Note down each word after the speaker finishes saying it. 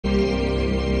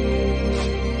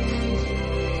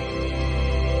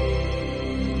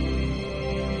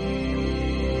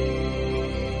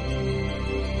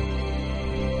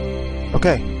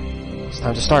Okay, it's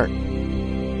time to start.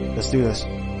 Let's do this.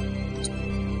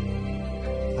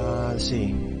 Let's see.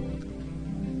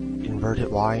 Inverted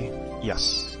Y?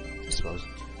 Yes, I suppose.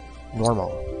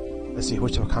 Normal. Let's see,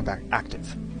 which will come back?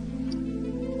 Active.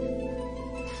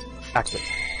 Active.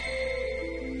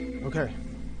 Okay.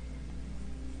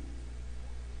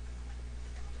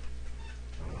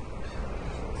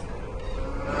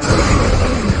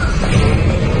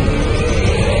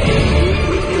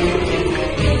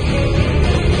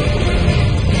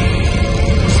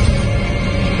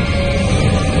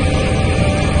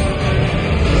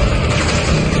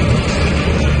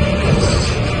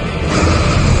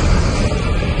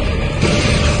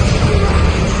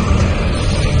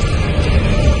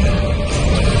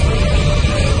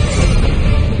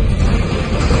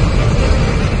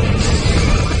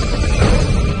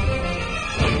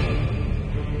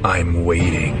 I'm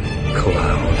waiting,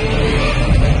 Cloud.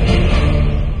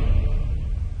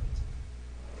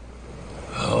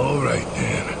 All right,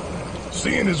 then.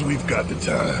 Seeing as we've got the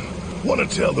time, want to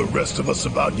tell the rest of us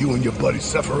about you and your buddy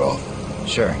Sephiroth?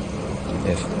 Sure.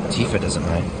 If Tifa doesn't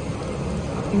mind.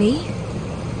 Me?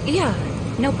 Yeah,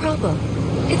 no problem.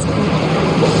 It's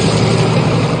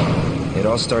It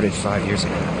all started 5 years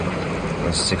ago. I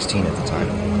was 16 at the time.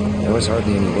 There was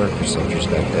hardly any work for soldiers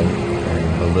back then,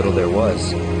 and the little there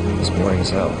was boring as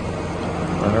hell.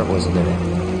 My heart wasn't in it.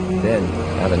 Then,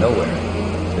 out of nowhere,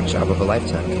 the job of a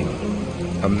lifetime came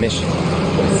up. A mission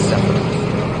with Sephiroth.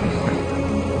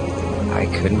 I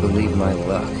couldn't believe my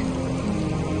luck.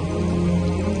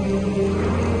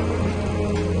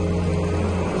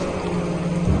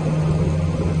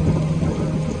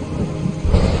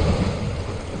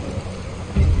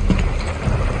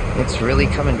 It's really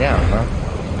coming down, huh?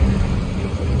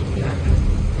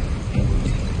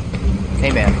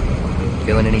 Hey man,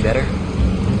 feeling any better?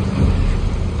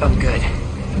 Oh good.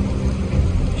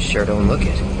 Sure don't look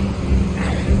it.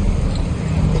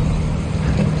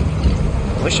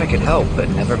 Wish I could help, but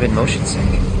never been motion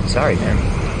sick. Sorry man.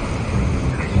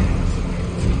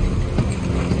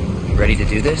 Ready to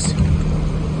do this?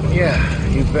 Yeah,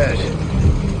 you bet.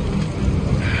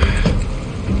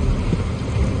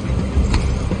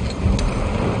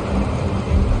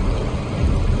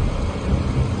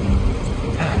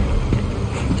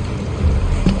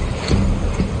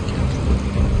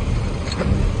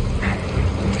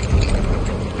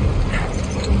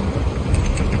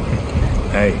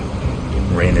 Hey,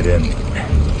 rein it in.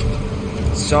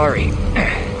 Sorry.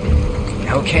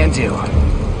 No can do.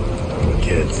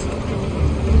 Kids.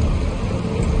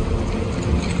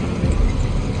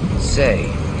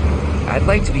 Say, I'd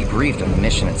like to be briefed on the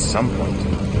mission at some point.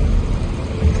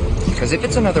 Because if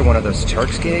it's another one of those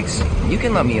Turks gigs, you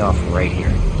can let me off right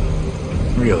here.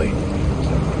 Really?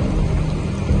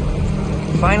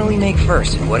 Finally make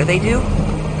first, and what do?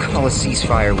 Call a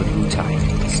ceasefire with Wutai,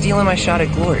 stealing my shot at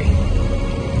glory.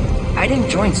 I didn't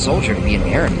join Soldier to be an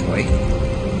errand boy.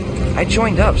 I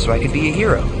joined up so I could be a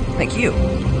hero, like you.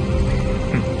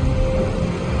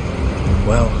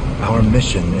 Well, our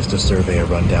mission is to survey a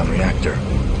rundown reactor.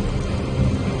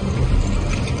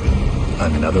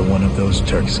 Another one of those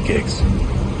Turks gigs.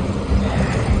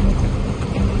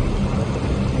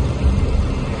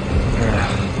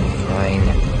 Fine.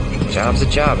 Job's a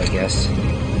job, I guess.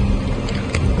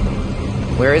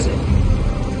 Where is it?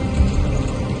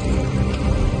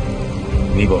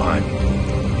 Nibelheim.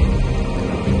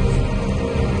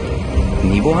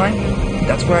 Nibelheim?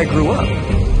 That's where I grew up.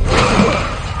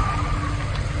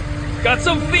 Got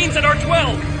some fiends at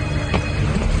R12!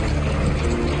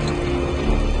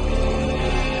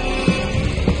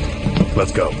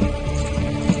 Let's go.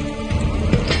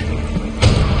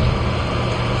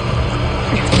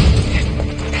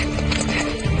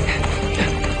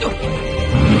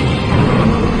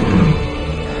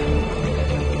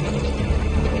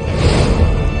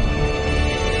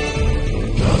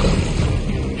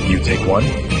 You take one,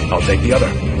 I'll take the other.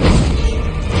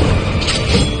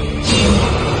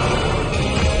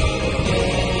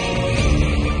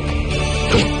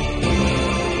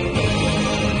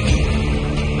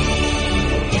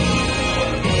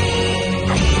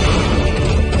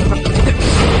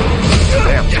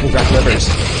 Move back members.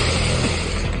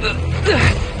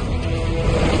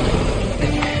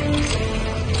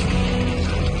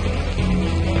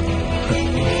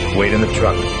 Wait in the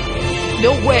truck.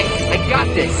 No way! I got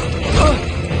this!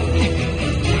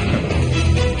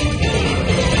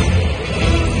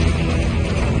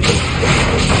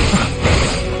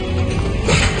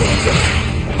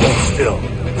 Hold still.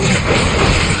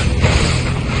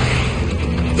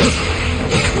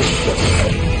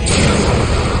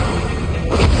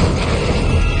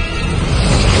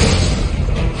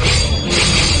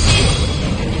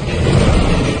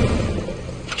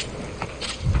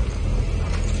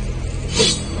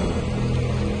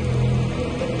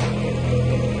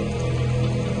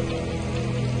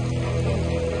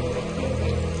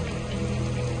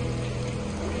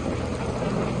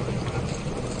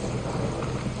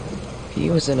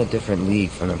 was in a different league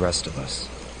from the rest of us.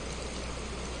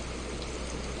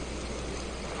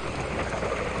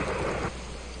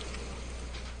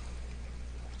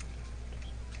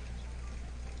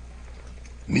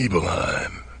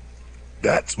 Nibelheim.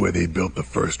 That's where they built the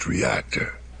first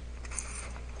reactor.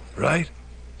 Right?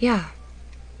 Yeah.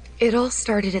 It all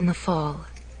started in the fall.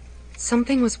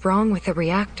 Something was wrong with the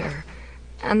reactor,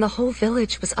 and the whole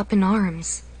village was up in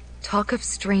arms. Talk of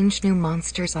strange new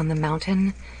monsters on the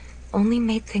mountain only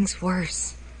made things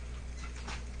worse.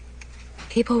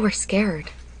 People were scared,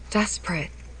 desperate.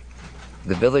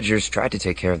 The villagers tried to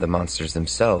take care of the monsters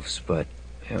themselves, but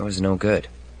it was no good.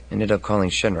 Ended up calling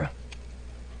Shinra.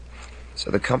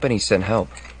 So the company sent help.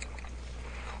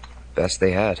 Best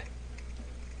they had.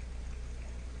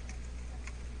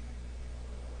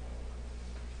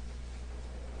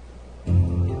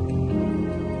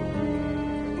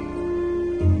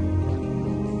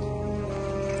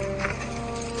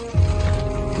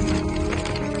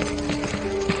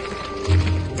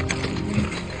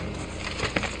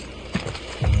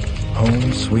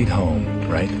 Home sweet home,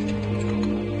 right?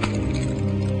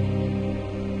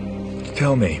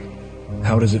 Tell me,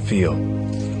 how does it feel?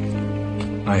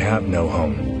 I have no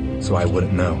home, so I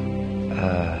wouldn't know.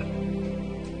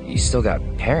 You still got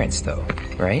parents though,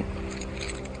 right?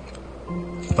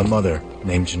 A mother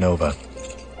named Genova.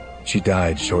 She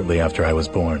died shortly after I was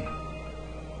born.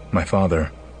 My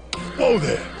father... Whoa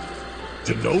there!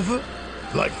 Genova?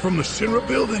 Like from the Shinra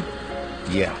building?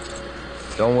 Yeah.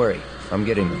 Don't worry, I'm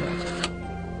getting to that.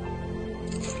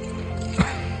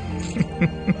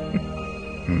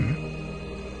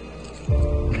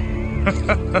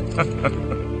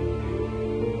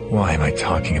 Why am I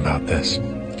talking about this?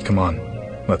 Come on,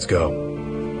 let's go.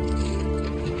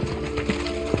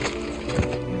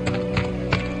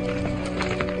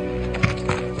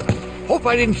 Hope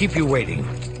I didn't keep you waiting.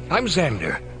 I'm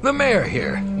Xander, the mayor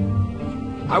here.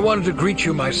 I wanted to greet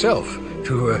you myself,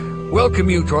 to welcome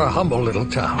you to our humble little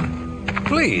town.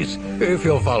 Please, if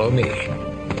you'll follow me.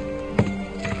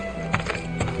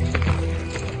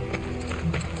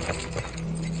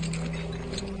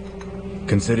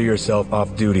 Consider yourself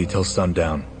off duty till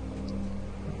sundown.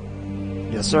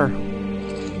 Yes, sir.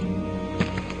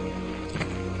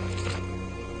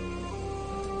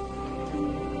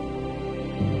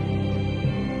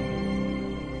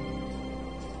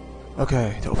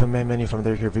 Okay, to open main menu from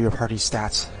there, you can view your party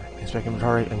stats, inspect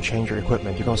inventory, and change your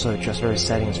equipment. You can also adjust various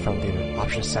settings from the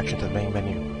options section to the main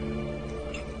menu.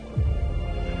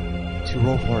 To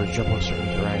roll for jump on certain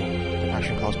terrain,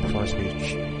 action calls performance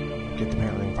speech. Get depending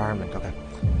on the environment. Okay.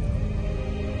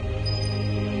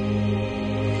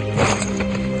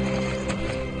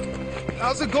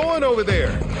 How's it going over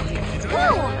there?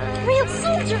 Whoa! Real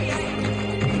soldiers!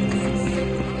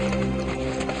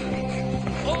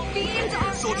 Fiends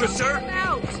are Soldier, sir?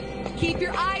 out! Keep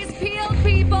your eyes peeled,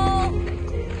 people!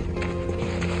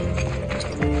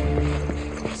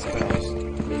 Spells.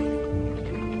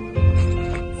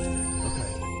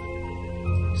 Okay.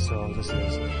 So this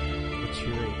is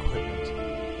material equipment.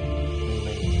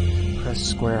 Menu. Press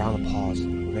square on the pause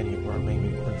menu or menu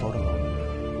in photo mode.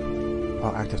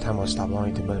 While active time will stop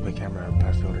wanting to manipulate camera and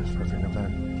path filters for a finger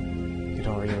event. You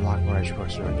don't really lock more as you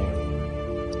progress through a game.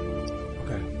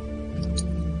 Okay.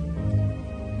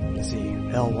 Let's see.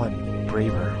 L1,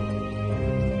 Braver.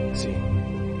 Let's see.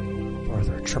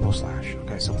 Further, triple slash.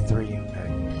 Okay, so 3. Okay.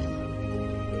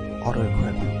 Auto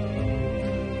equip.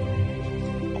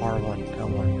 R1,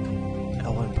 L1.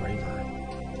 L1, Braver.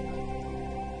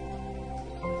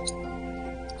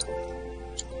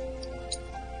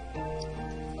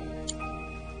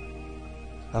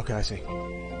 Okay, I see.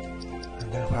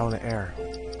 And then while in the air.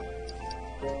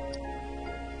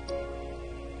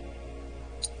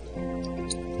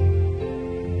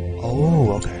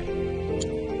 Oh, okay.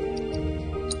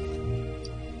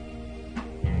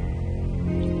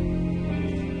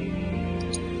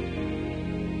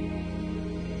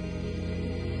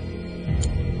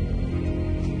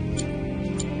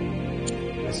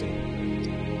 I see.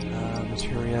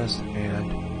 Materias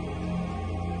and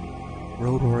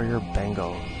Road Warrior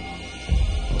Bango.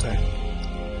 Okay.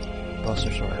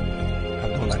 Buster Sword.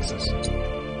 Have no Lexus.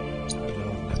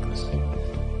 No necklace.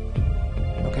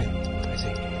 Okay, I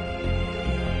see.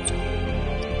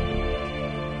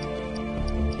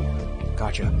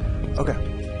 Gotcha. Okay.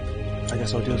 I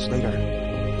guess I'll do this later.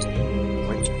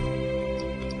 Wait.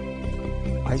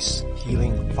 Ice,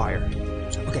 healing, fire.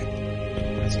 Okay.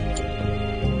 I see.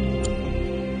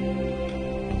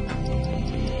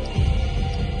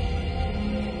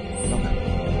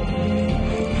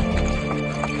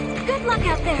 Look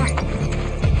out there!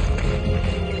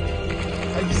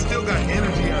 Hey, you still got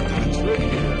energy after the trip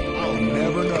here. I'll never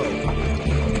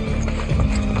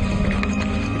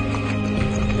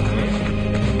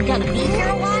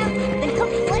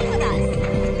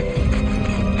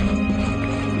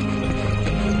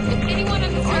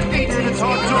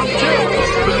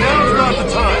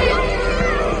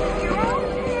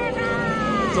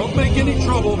Don't make any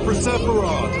trouble for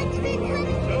Sephiroth.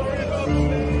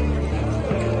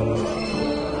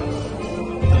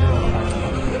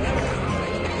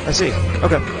 I see.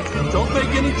 Okay. Don't make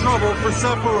any trouble for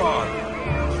Sephiroth.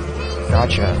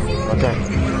 Gotcha. Okay.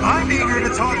 I'm eager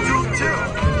to talk to him too.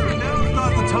 Now's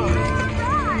not the time.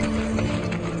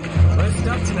 Let's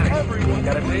stop tonight. Everyone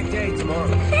got a big day tomorrow.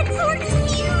 That sword's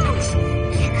huge!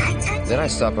 Can I touch Then I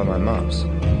stop by my mom's.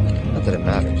 Not that it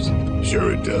matters.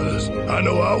 Sure it does. I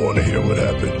know I want to hear what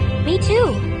happened. it? Me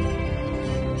too.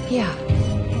 Yeah.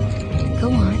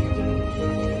 Go on.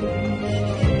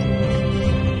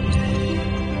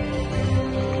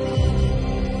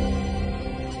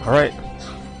 Alright.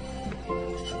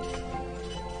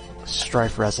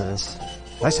 Strife residence.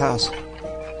 Nice house.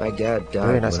 My dad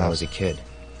Very died nice when I house. was a kid.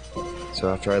 So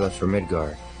after I left for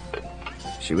Midgar,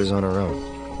 she was on her own.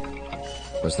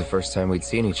 It was the first time we'd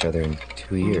seen each other in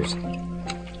 2 years.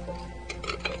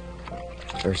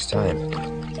 First time.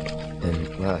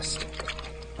 And last.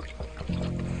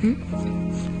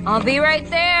 I'll be right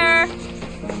there.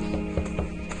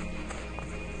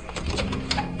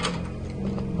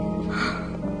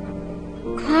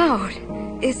 Cloud,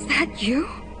 is that you?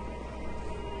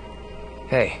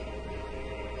 Hey,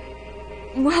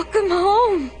 Welcome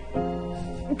home.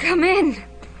 Come in.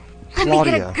 Let me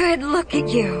get a Claudia. good look at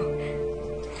you.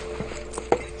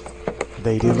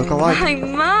 They do look alike.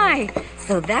 My.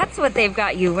 So that's what they've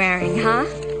got you wearing, huh?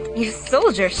 You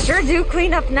soldiers sure do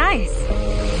clean up nice.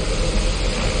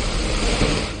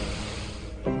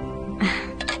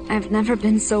 I've never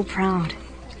been so proud.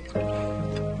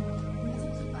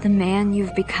 The man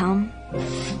you've become.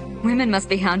 Women must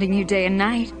be hounding you day and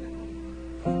night.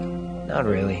 not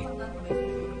really.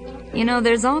 You know,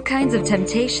 there's all kinds of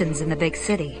temptations in the big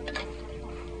city.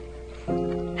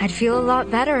 I'd feel a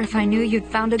lot better if I knew you'd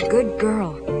found a good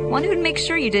girl. One who'd make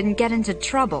sure you didn't get into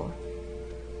trouble.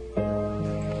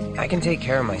 I can take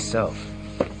care of myself.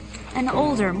 An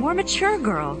older, more mature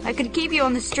girl. I could keep you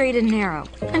on the straight and narrow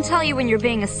and tell you when you're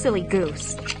being a silly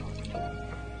goose.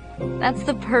 That's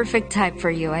the perfect type for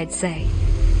you, I'd say.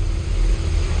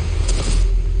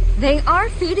 They are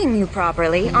feeding you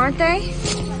properly, aren't they?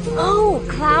 Oh,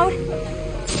 Cloud.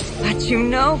 But you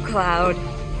know, Cloud.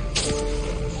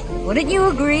 Wouldn't you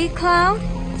agree, Cloud?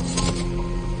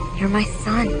 You're my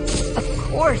son. Of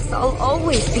course, I'll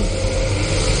always be.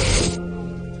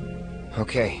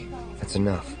 Okay, that's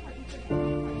enough.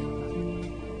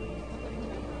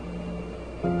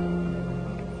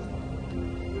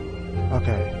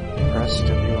 Okay. Press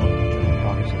W on the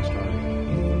progress and start.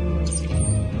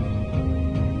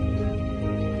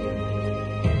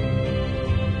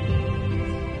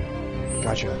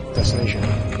 Gotcha. Destination.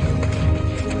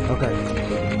 Okay.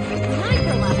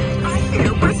 I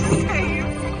hear we're saved.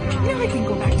 Now I can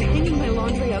go back to hanging my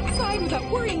laundry outside without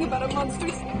worrying about a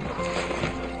monster's.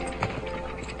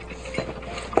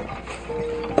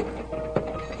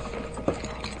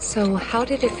 So, how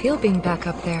did it feel being back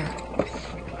up there?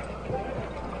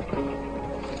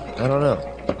 I don't know.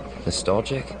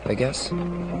 Nostalgic, I guess?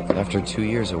 After 2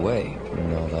 years away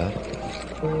and all that.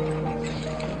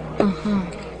 Uh-huh.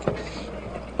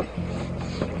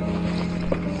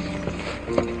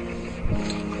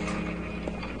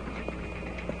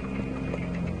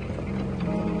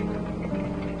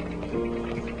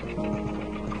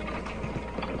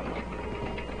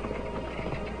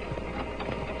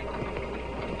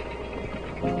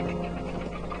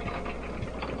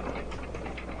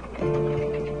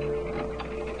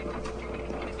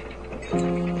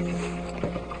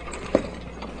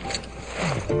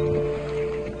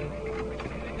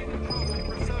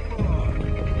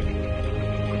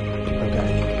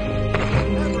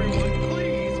 Everyone,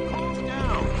 please calm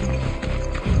down.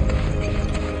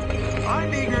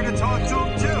 I'm eager to talk to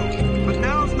him too, but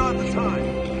now's not the time.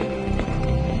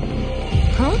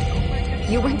 Huh?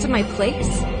 You went to my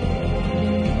place?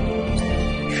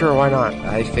 Sure, why not?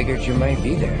 I figured you might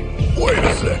be there. Wait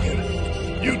a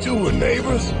second. You two were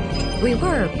neighbors? We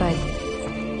were, but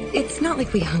it's not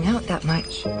like we hung out that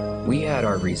much. We had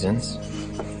our reasons.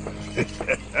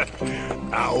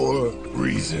 Our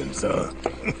reasons, huh?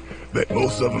 Bet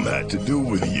most of them had to do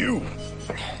with you.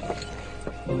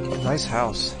 Nice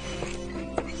house.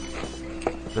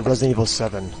 The Resident Evil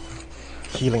 7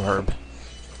 healing herb.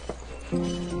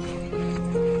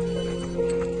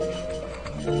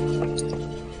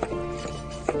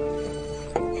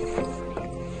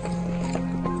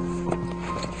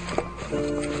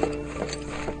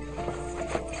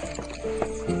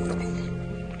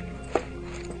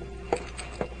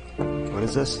 What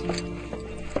is this?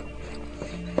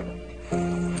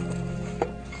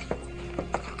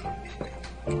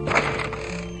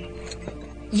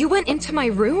 You went into my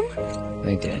room?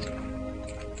 I did.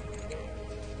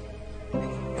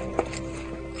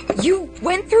 You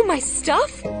went through my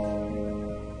stuff?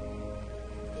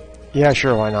 Yeah,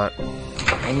 sure, why not?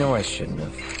 I know I shouldn't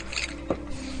have.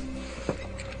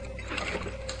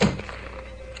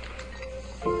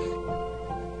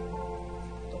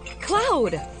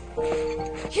 Cloud!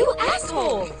 You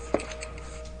asshole!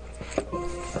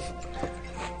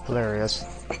 Hilarious.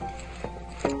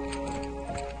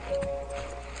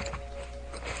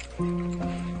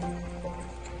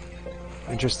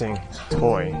 Interesting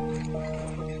toy.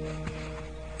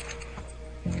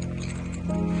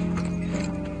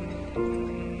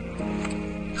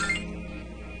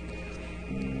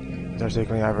 There's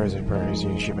taking average per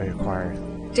using ship may require.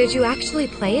 Did you actually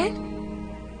play it?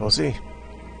 We'll see.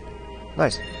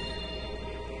 Nice.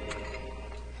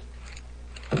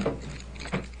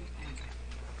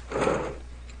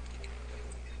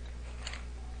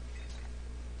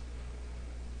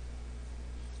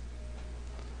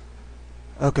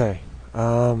 Okay.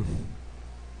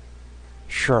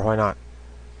 Sure, why not?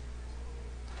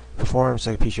 Perform,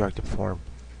 select a piece you like to perform.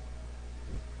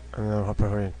 And then I'll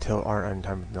put until art and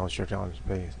time with notes your challenge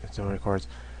space. It still records.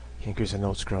 You increase the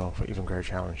note scroll for even greater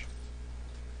challenge.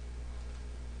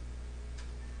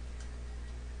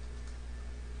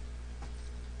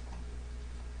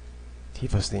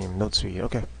 Tifa's theme, note suite,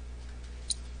 okay.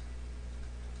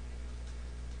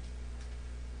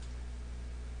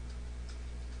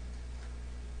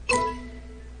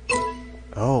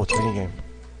 Oh, it's a minigame.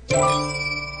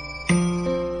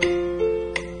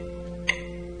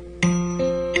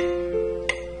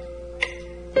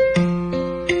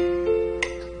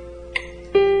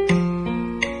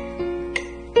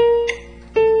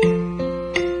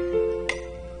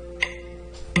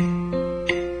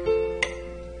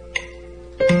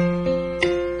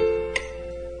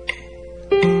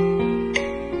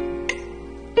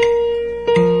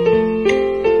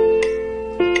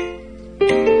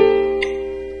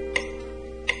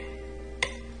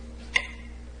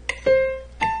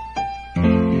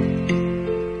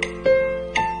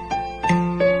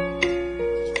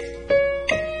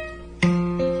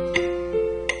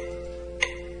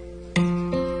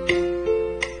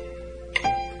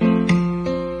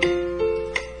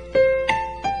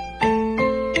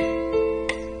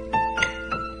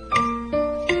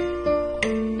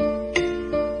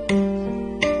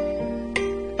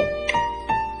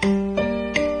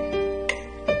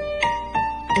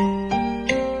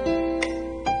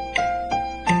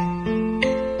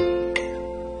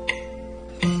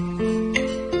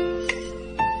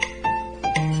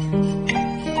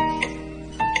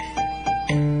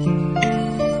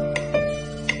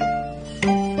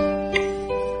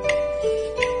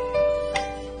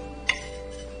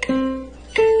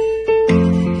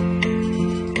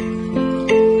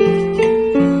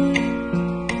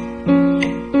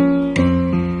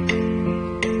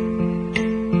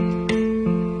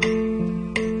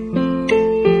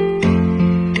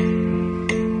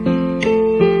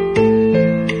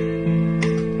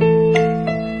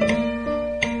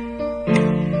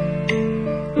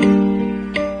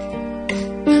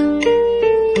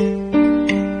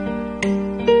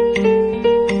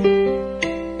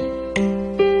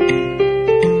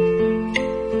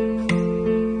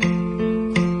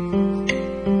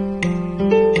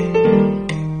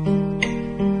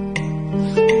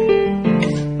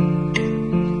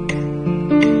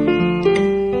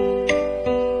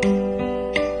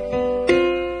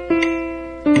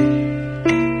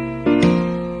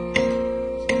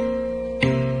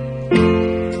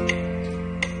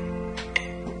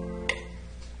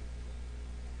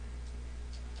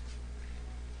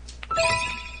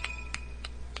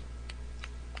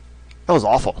 That was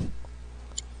awful.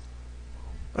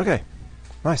 Okay,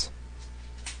 nice.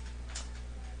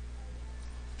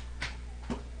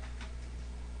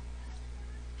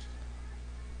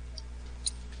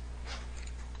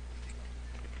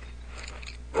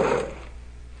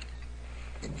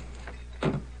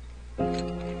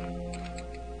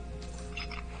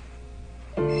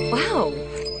 Wow.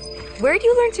 Where'd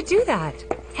you learn to do that?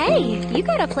 Hey, you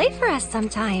gotta play for us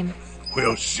sometime.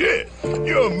 Well, shit.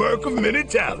 You're a merc of many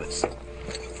talents.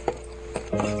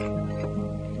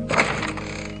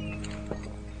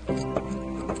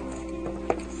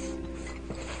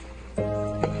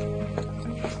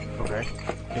 Okay,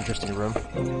 interesting room.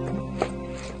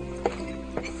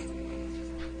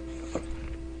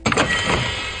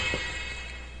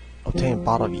 Obtain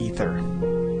bottle of ether.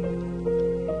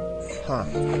 Huh,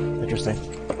 interesting.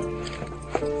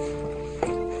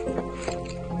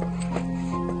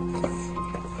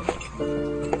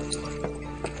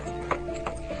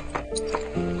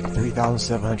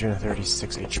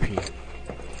 3,736 HP.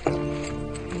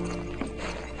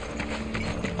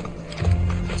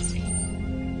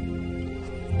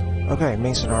 Okay,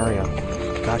 main scenario.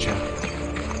 Gotcha.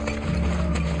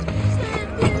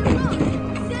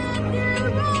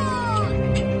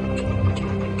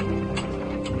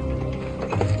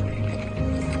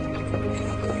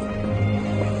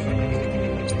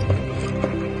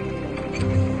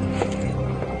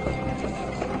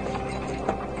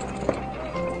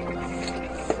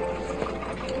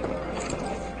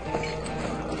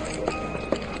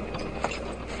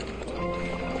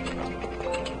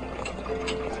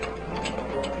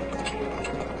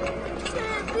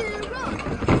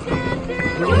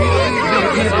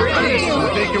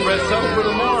 They can rest up for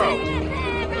tomorrow.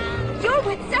 You're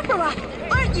with Sephiroth,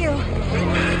 aren't you?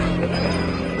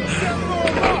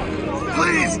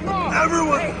 Please,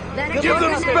 everyone, give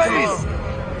them space!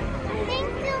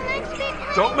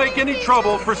 Don't make any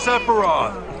trouble for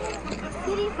Sephiroth.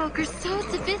 City folk are so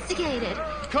sophisticated.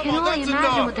 Come Can on, only that's imagine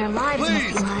enough. what their lives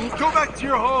Please, must be like. go back to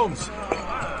your homes.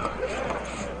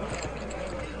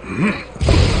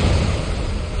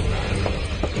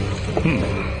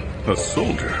 A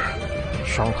soldier.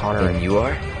 Sean Connor. And you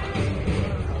are?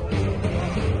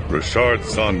 Richard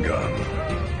Sangan.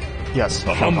 Yes, A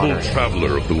Sean humble Connor.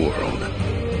 traveler of the world.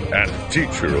 And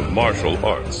teacher of martial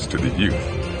arts to the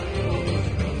youth.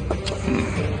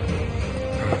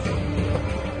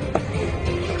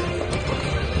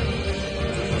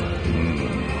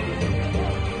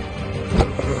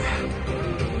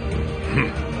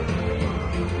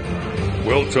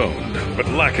 Well-toned, but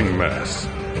lacking mass.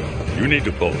 You need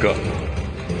to bulk up.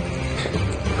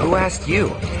 Who asked you?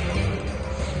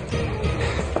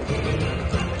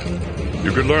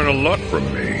 You could learn a lot from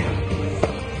me.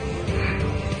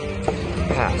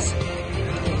 Pass.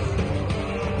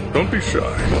 Don't be shy.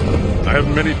 I have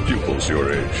many pupils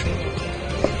your age.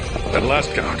 At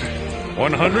last count,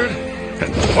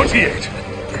 128.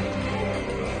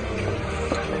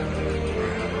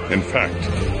 In fact,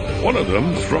 one of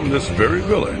them's from this very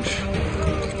village.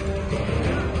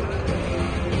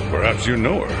 Perhaps you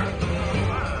know her.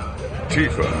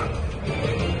 Tifa.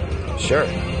 Sure.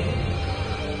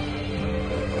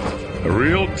 A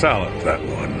real talent, that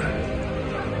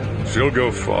one. She'll go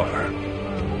far.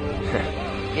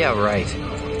 Yeah, right.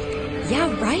 Yeah,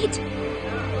 right?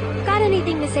 Got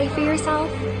anything to say for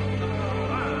yourself?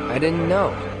 I didn't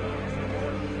know.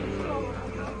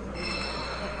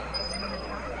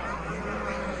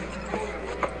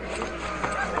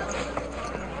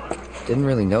 Didn't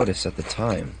really notice at the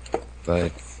time,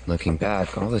 but looking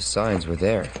back, all the signs were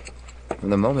there. From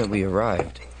the moment we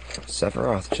arrived,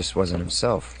 Sephiroth just wasn't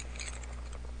himself.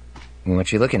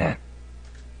 What you looking at?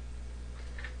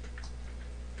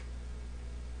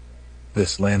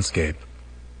 This landscape.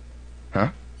 Huh?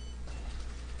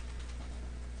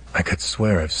 I could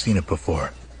swear I've seen it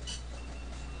before.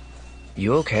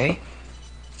 You okay?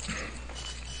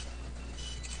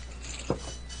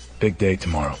 Big day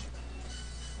tomorrow.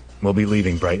 We'll be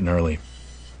leaving bright and early.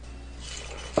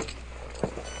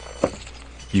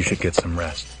 You should get some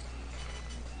rest.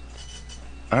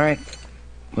 All right,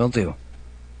 will do.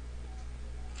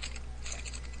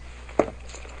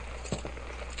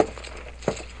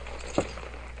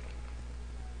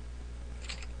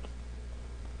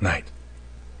 Night.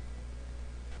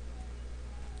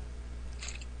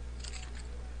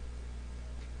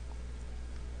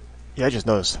 Yeah, I just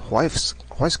noticed. Why is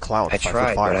Cloud I 5 tried,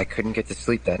 foot 5? but I couldn't get to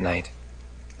sleep that night.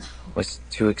 Was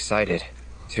too excited,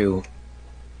 too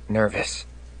nervous.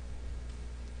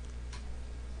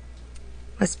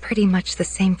 Was pretty much the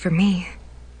same for me.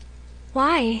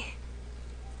 Why?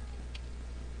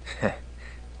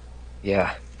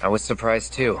 Yeah, I was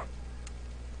surprised too.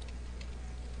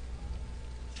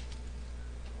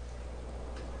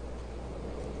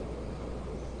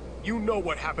 You know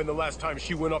what happened the last time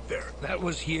she went up there. That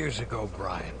was years ago,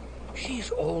 Brian.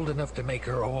 She's old enough to make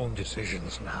her own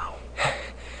decisions now.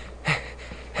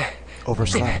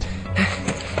 Overslept.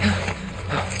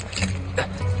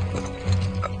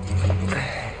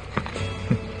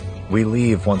 We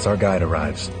leave once our guide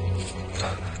arrives.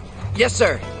 Yes,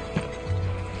 sir.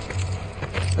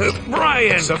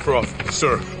 Brian! Sephiroth,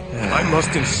 sir, I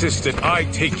must insist that I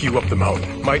take you up the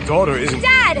mountain. My daughter isn't...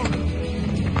 Dad!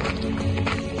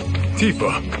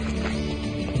 Tifa,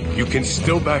 you can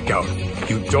still back out.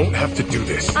 You don't have to do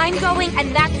this. I'm going,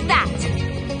 and that's that.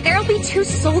 There'll be 2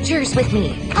 soldiers with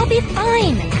me. I'll be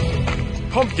fine.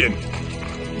 Pumpkin,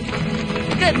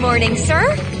 Good morning,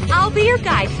 sir. I'll be your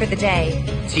guide for the day.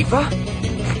 Tifa?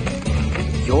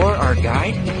 You're our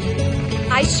guide?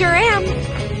 I sure am.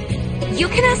 You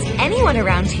can ask anyone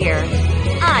around here.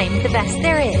 I'm the best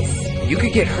there is. You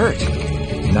could get hurt.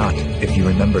 Not if you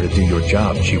remember to do your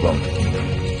job, she won't.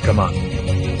 Come on.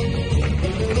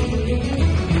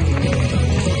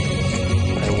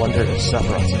 I wondered if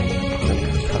Sephiroth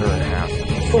could cut her in half.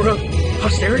 For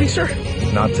posterity, sir?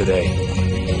 Not today.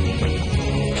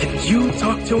 Can you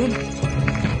talk to him?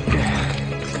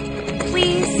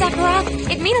 Please, Sephiroth.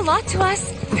 It'd mean a lot to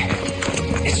us.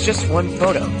 It's just one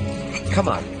photo. Come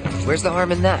on. Where's the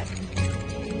harm in that?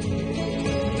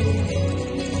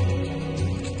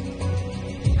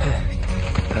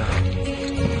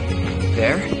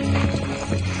 There?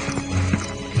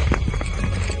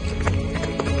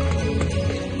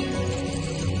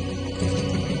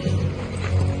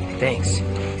 Thanks.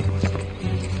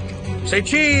 Say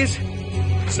cheese!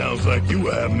 Sounds like you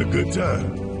were having a good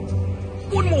time.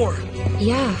 One more!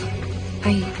 Yeah,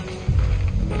 I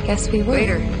guess we were.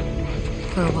 Later.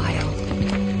 For a while.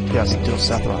 Yes, until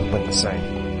Sephiroth went insane.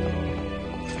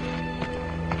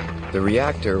 The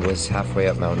reactor was halfway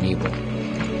up Mount Nebel.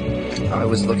 I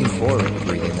was looking forward to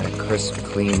breathing that crisp,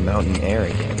 clean mountain air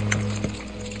again.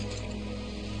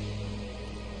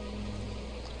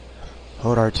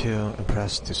 Hold R2 and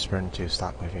press to sprint to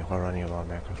stop moving while running along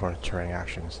before turning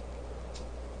actions.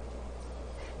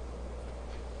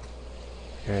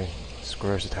 Okay,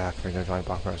 squares attack, bring the giant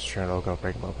block press, turn logo,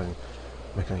 break them open,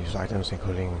 make them use items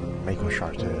including Mako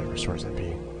Shark to restore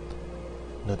MP.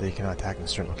 Note that you cannot attack in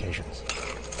certain locations.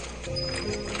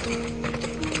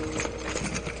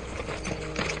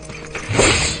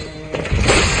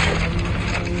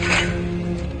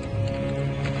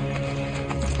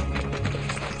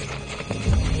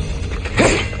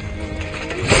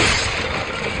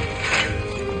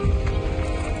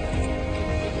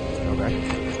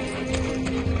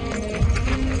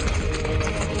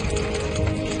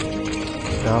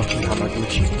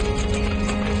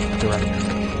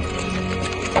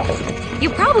 You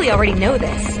probably already know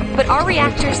this, but our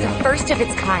reactor's the first of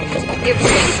its kind. It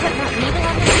really put Mount Nebel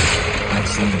on this? I've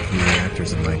seen a few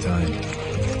reactors in my time,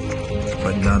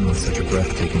 but none with such a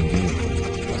breathtaking view.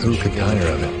 Who could tire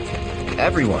of it?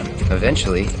 Everyone,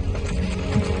 eventually.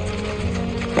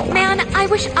 Man, I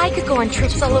wish I could go on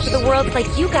trips all over the world like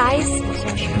you guys.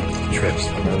 Trips.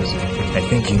 I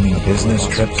think you mean business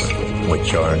trips,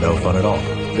 which are no fun at all.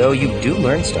 Though you do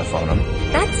learn stuff on them.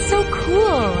 That's so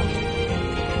cool.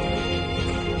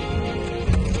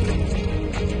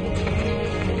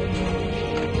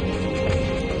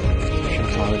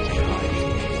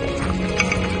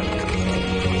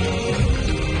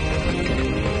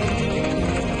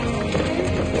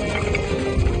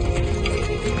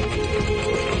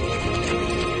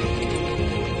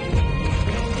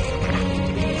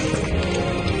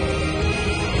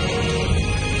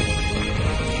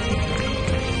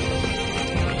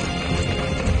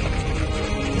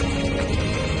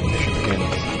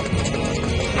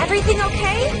 Everything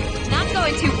okay? Not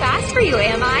going too fast for you,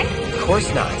 am I? Of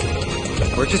course not.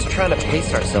 We're just trying to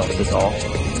pace ourselves is all.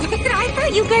 I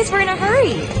thought you guys were in a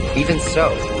hurry. Even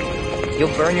so,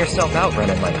 you'll burn yourself out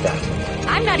running like that.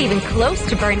 I'm not even close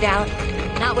to burned out.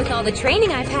 Not with all the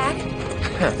training I've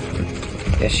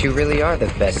had. Guess you really are the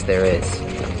best there is.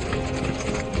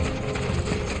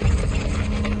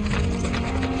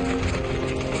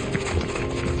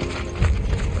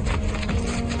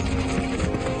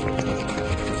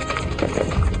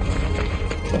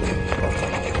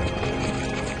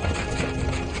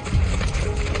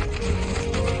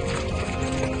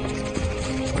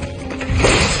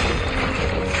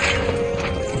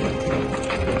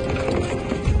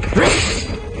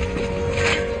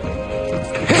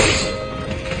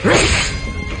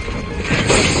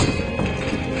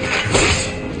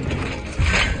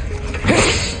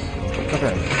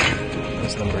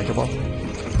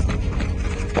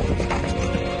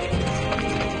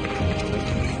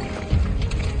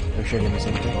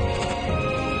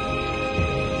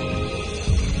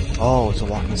 Oh, it's a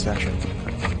walking section.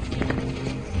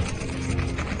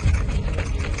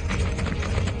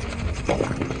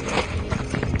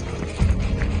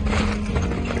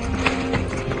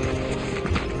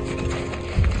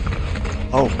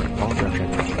 Oh, wrong direction.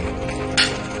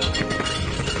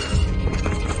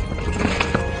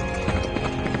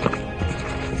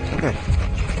 Okay.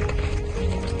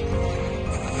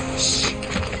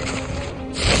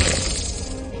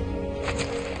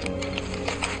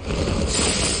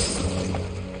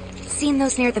 Seen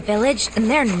those near the village, and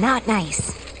they're not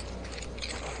nice.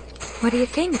 What do you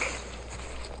think?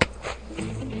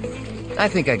 I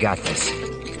think I got this.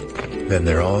 Then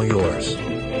they're all yours.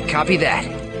 Copy that.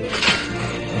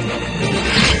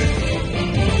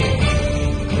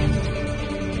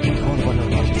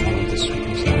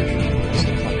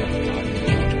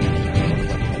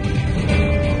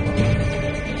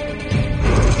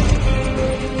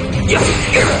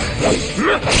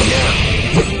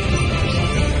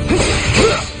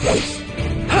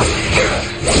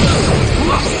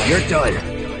 You're done.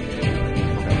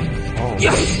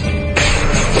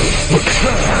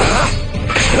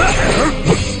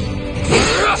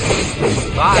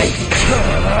 Bye.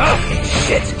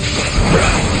 Shit.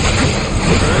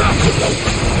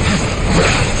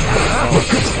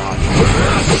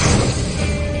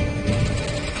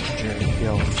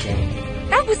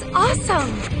 That was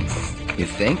awesome! You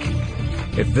think?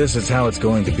 If this is how it's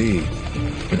going to be,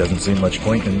 there doesn't seem much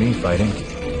point in me fighting.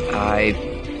 I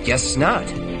guess not.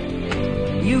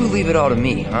 You leave it all to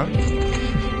me, huh?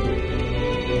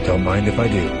 Don't mind if I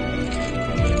do.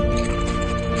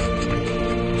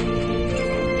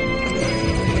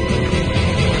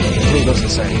 What he doesn't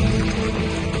say.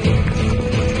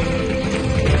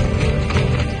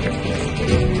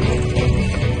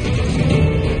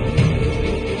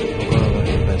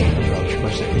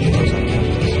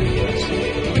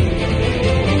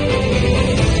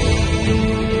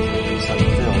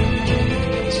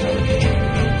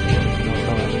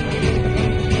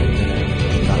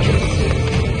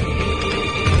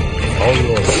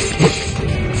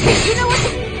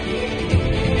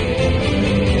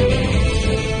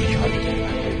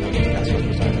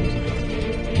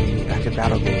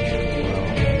 Battle gauge will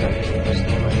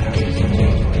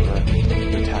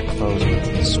attack foes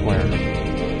within the square.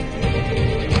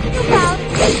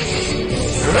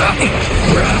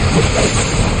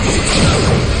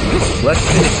 Let's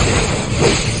finish this.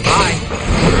 Bye.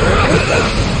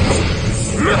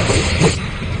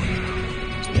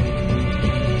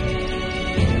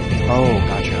 Oh,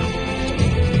 gotcha.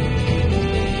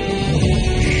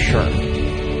 Sure.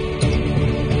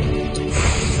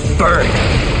 Burn.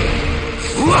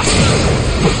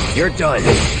 You're done.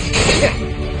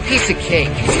 Piece of cake.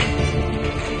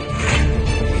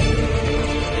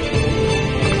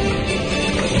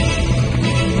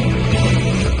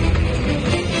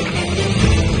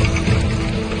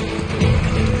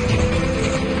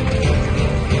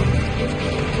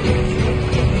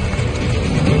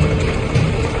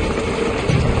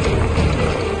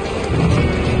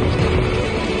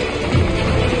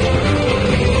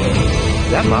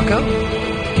 Is that Mako?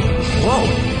 Whoa.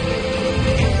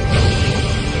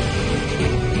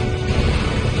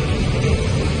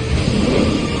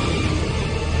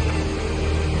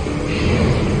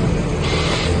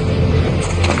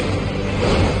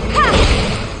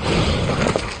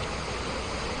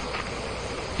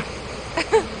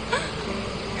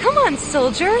 Come on,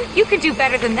 soldier. You can do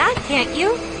better than that, can't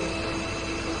you?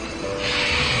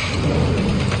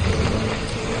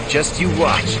 Just you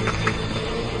watch.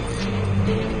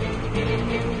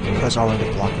 Press R1 to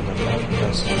block him,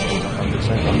 press 100%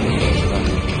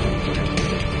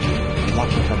 block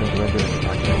the coming render and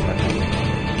attack effectively.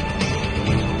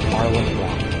 R1 to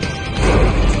block.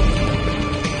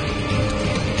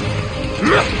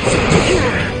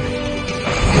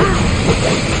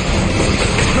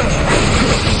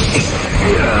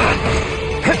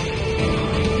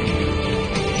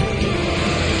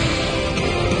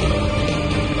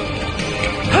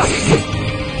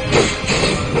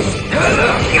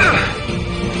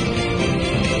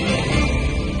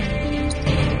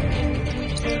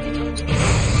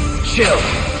 Chill.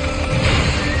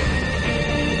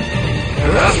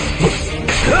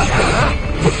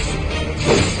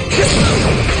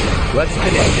 Let's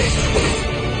finish this.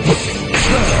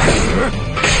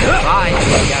 Bye, I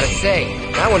gotta say,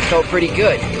 that one felt pretty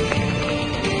good.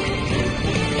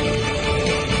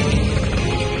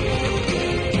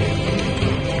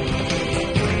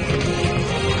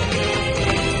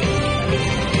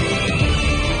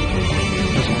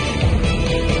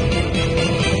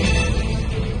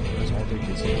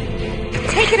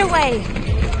 Take it away!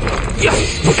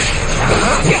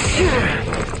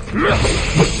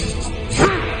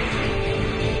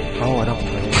 Oh, I don't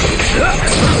really.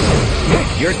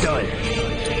 You're done.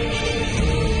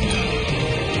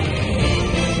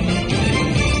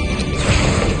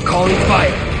 Calling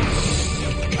fire.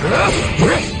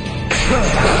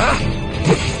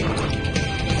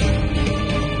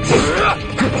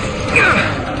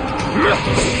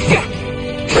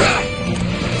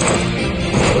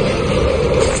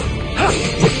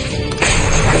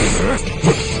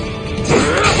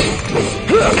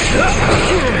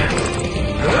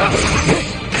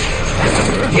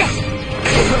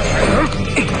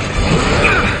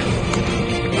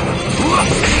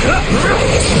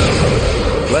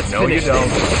 Let's no, finish you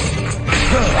don't.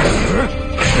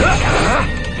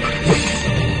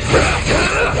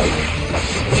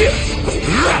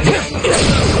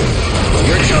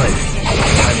 You're done.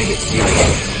 Time to get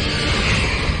serious.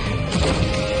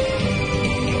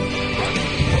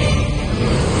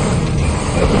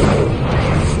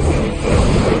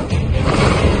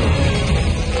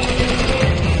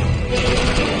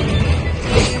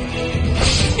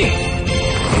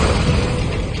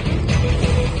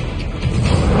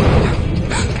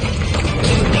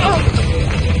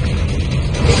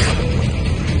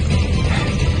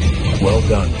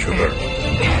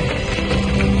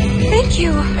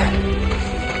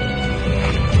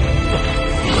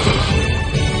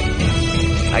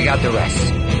 got the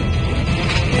rest.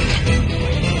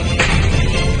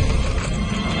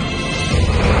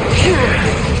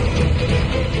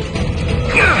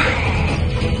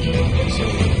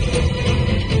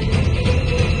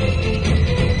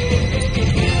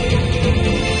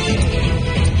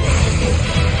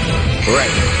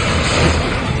 Right.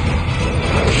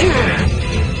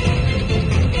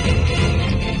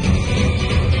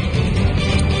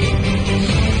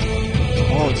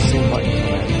 Oh, it's the same button.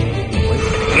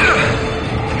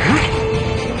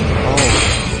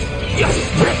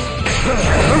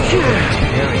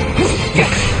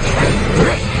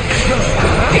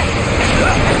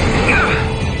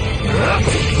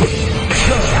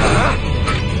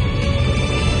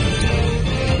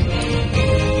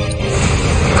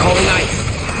 Calling ice.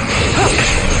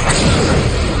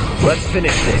 Let's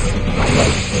finish this.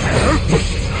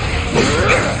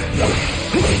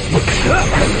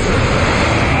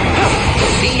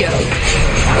 See ya.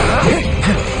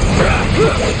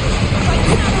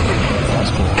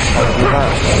 That's cool. I'll be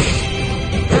back.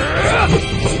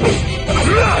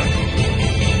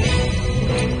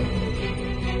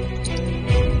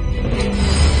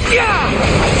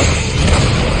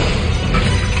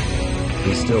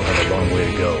 We still have a long way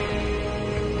to go.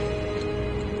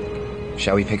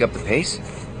 Shall we pick up the pace?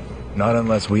 Not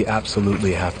unless we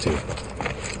absolutely have to.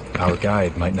 Our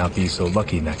guide might not be so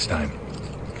lucky next time.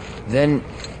 Then,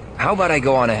 how about I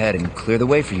go on ahead and clear the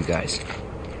way for you guys?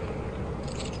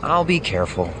 I'll be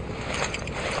careful.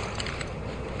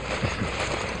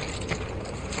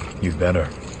 You'd better.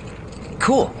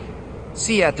 Cool.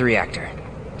 See you at the reactor.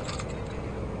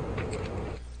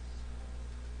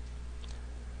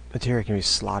 Materia can be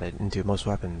slotted into most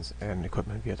weapons and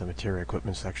equipment via the Materia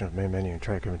Equipment section of the main menu, and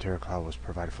Trade Materia Cloud was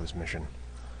provided for this mission.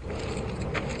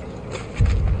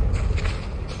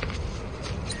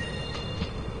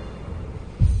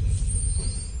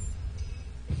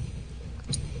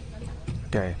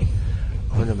 Okay,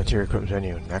 open the Materia Equipment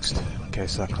menu. Next, okay,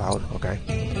 select Cloud, okay.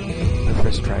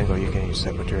 Press triangle, you can use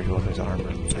set Materia weapons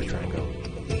armor. Press triangle.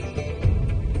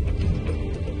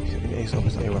 Ace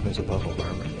opens any weapons above or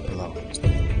armor below.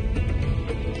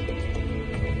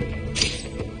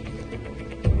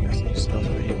 Spells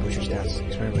over you, push your stats,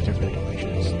 experiment with different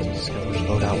manipulations, discover which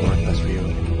loadout work best for you,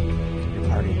 your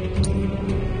party.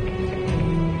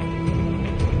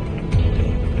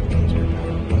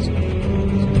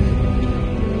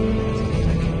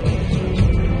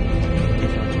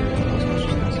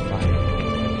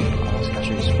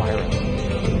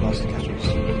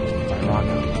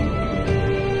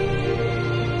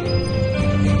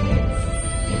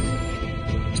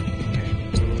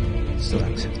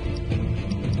 Select.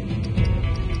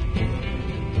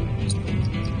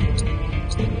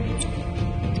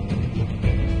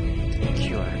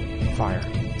 Fire.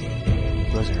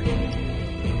 Blizzard.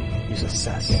 Use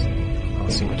Assess on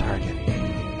a single target.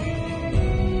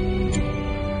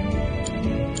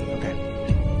 Okay.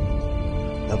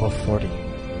 Level 40.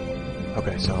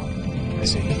 Okay, so, I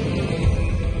see.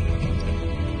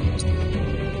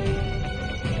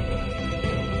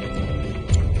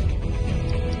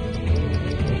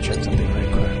 Let me check something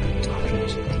right quick.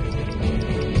 Options.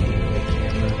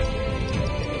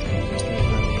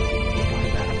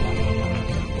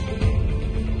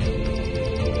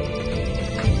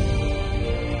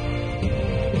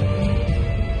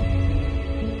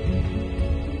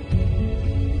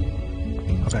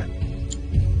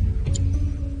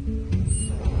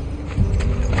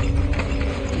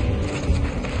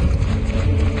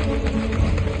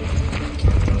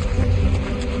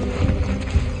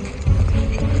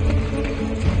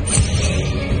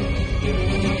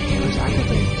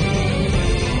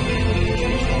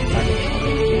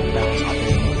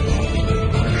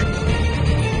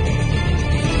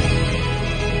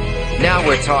 Now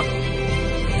we're talking.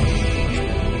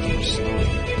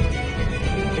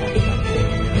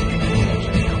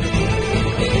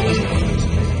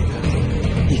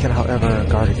 He can, however,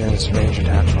 guard against range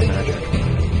attacks from magic.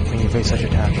 When you face such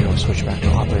attacks, you'll switch back to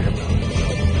operator mode.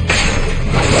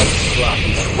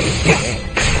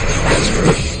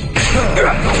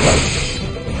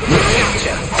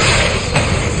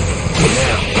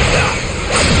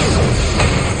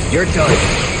 You're done.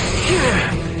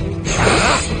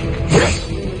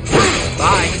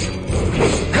 Bye.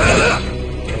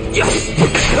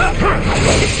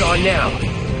 It's on now.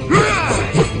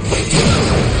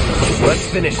 Let's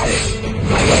finish this.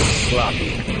 Sloppy.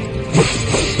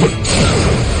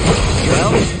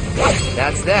 Well,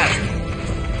 that's that.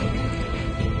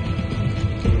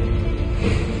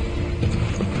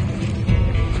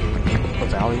 A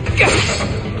valley? I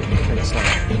guess not.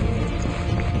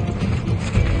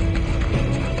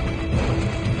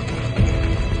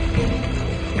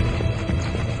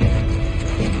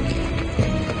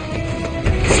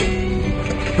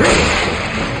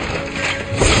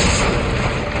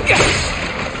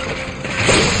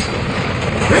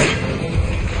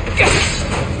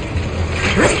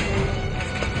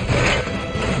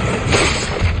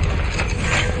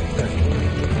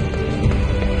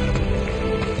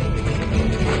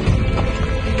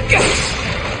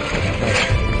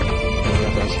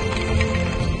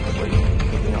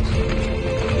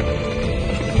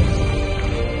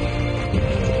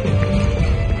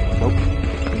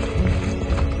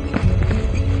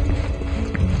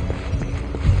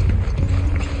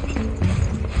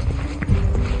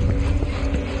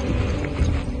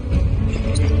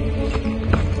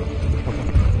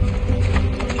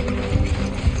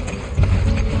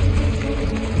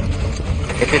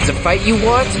 fight you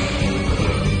want?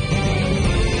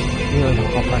 Healing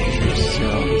all pressure 0.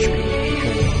 Retreat.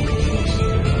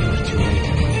 You're too late.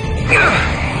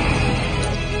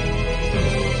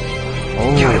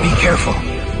 Oh. Gotta be careful.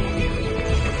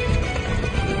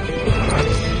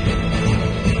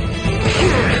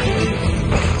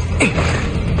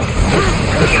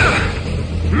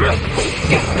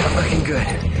 Not looking good.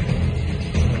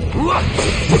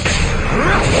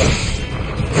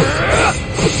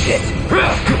 Shit.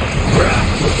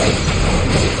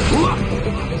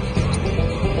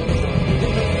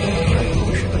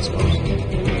 Potion, I suppose.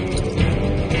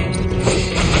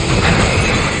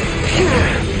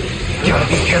 Gotta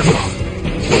be careful.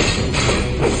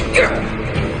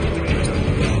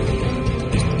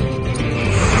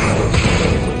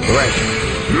 Right.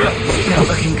 Not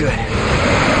looking good.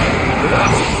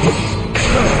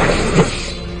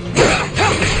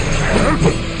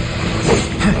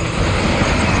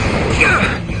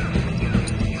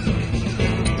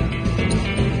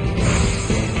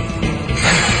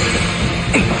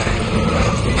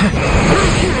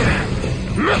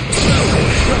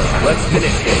 Let's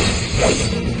finish this.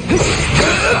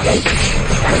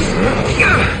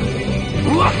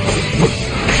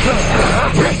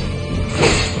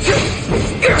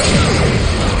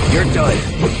 You're done.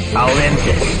 I'll end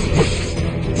this.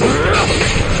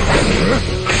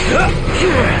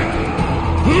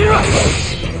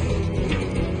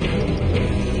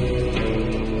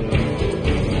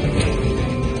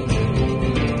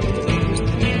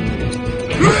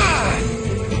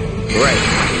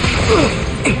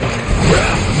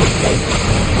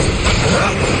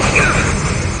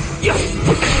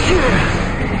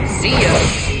 See ya.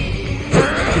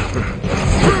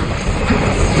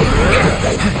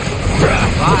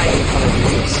 Bye.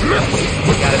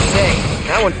 Gotta say,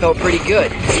 that one felt pretty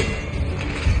good.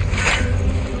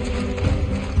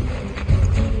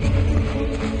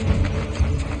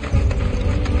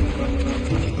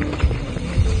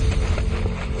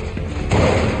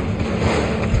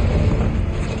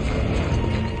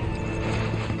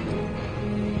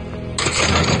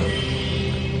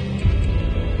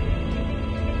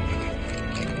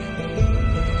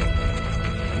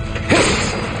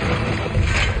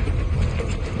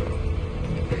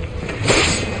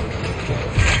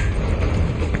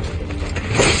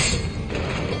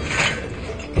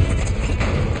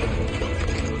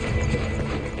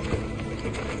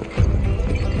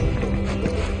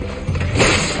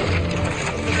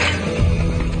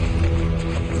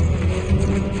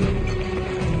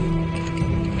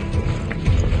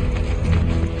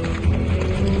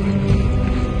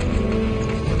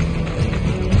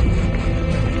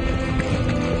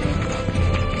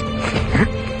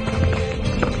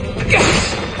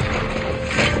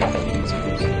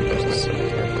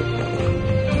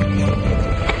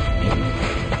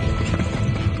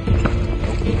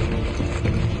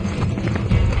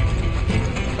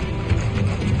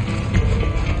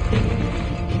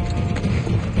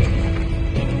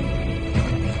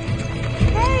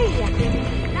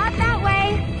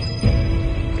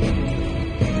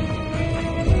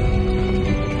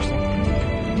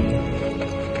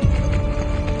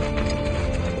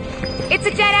 It's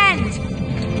a dead end!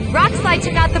 Rockslide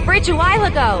took out the bridge a while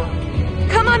ago.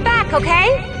 Come on back,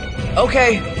 okay?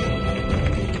 Okay.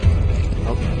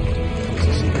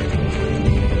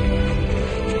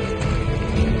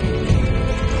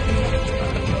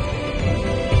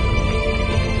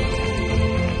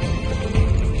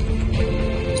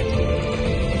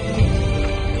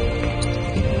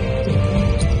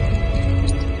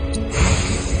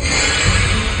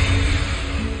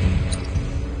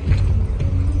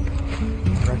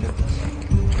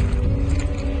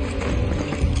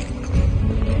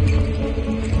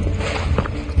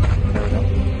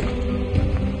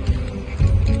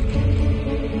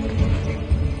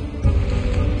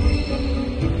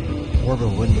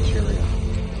 Orbital wind material.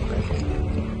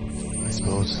 I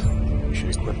suppose we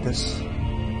should equip this.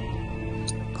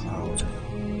 Cloud.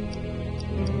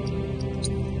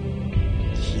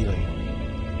 Healing.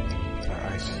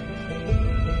 Ice.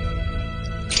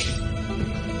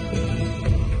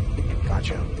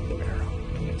 Gotcha. Arrow.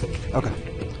 Okay.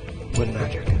 Wind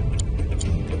magic.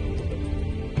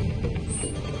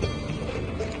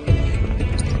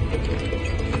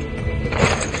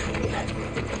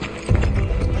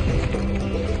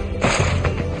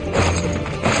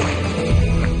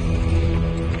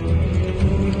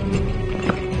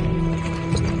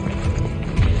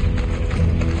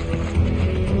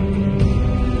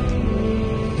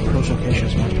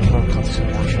 Locations marked with more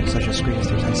constant actions such as screens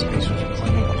through tight spaces or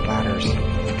climbing up ladders.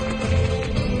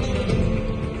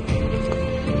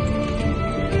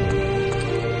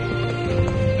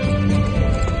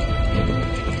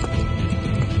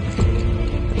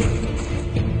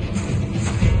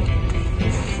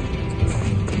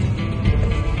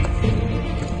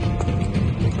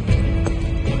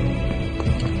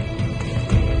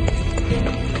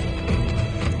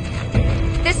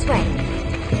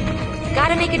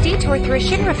 gotta make a detour through a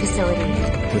Shinra facility.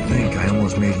 To think I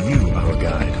almost made you our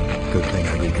guide. Good thing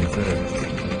I reconsidered.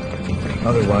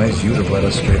 Otherwise, you'd have led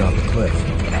us straight off the cliff.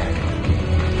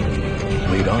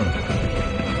 Lead on.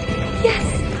 Yes.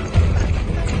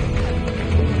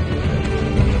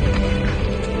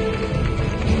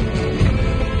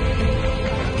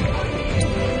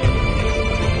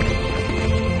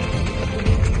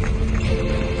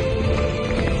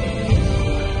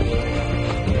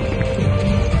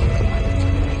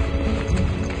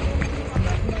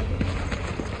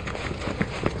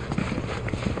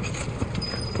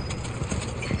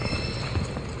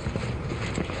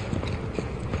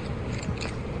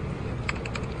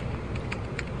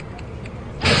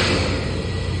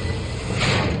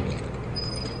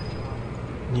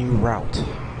 New route.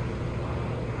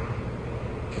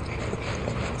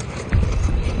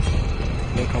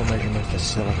 Vehicle measurement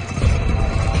facility.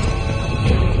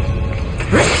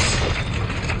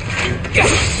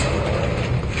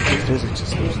 Physics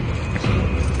is losing.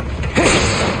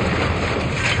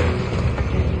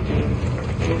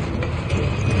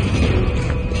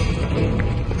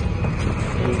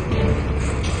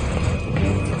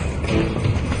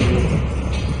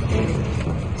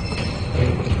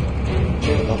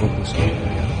 Level boost.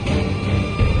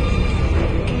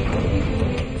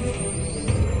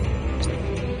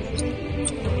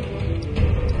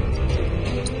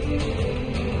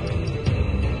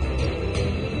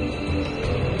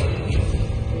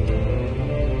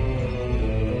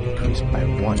 Increased by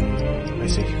 1. I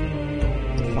see.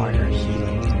 Fire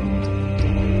healing.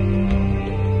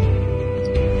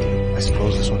 I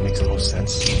suppose this one makes the most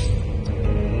sense.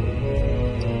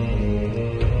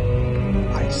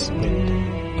 Ice wind.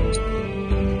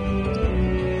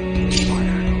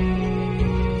 Fire.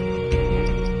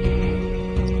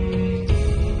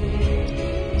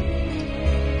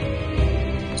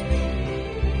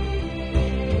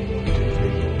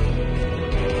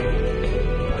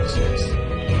 What is this?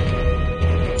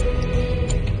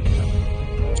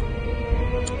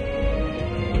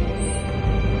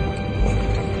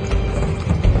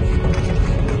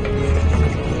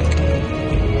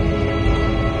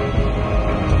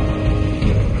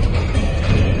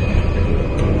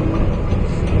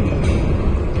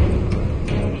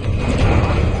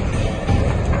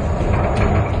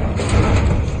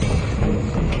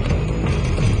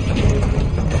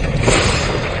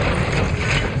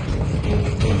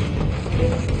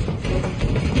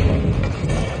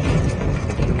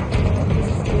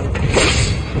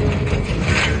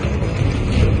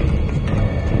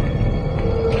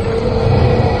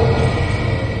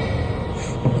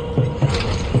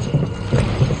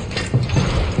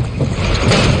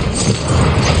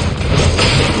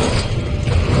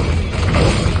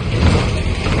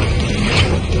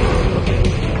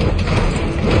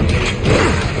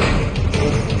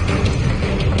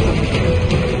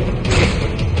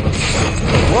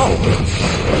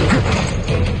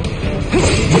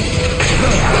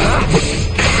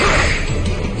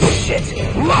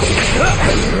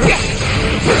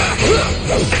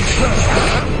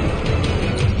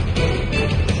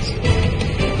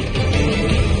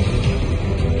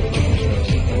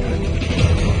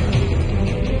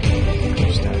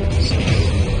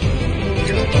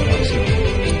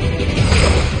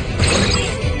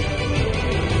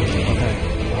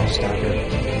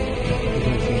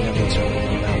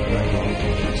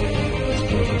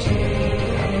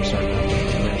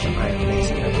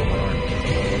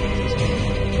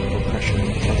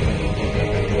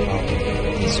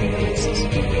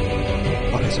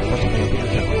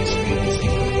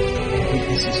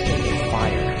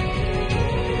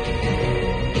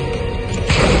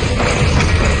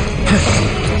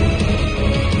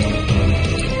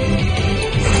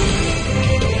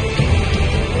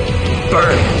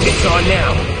 Burn! It's on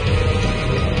now!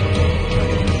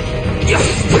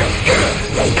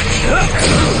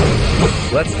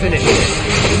 Let's finish this.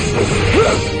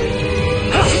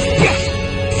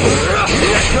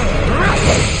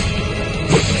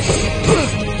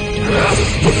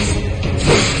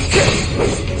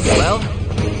 Well,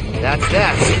 that's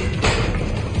that.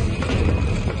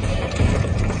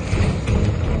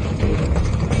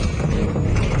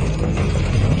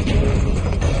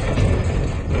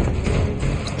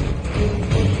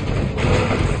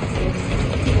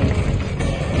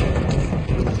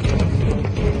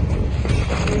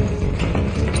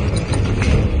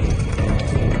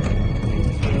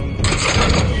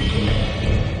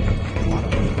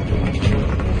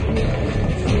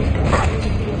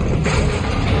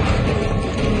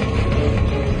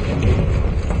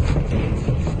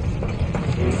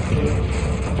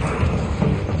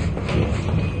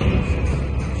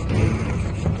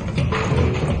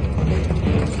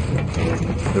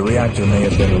 The reactor may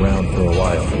have been around for a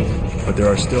while, but there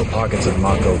are still pockets of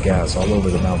Mako gas all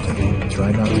over the mountain.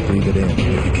 Try not to breathe it in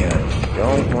if you can.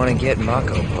 Don't want to get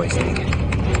Mako poisoning.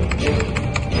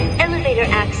 Elevator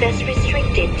access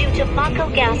restricted due to Mako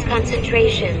gas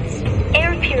concentrations.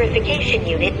 Air purification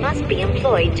unit must be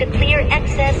employed to clear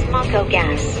excess Mako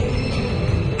gas.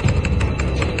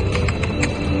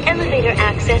 Elevator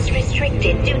access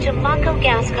restricted due to Mako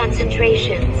gas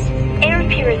concentrations. Air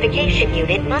purification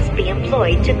unit must be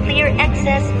employed to clear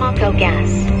excess Mako gas.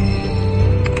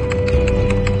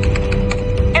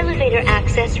 Elevator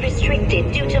access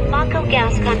restricted due to Mako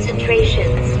gas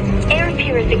concentrations. Air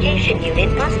purification unit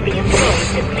must be employed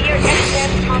to clear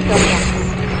excess Mako gas.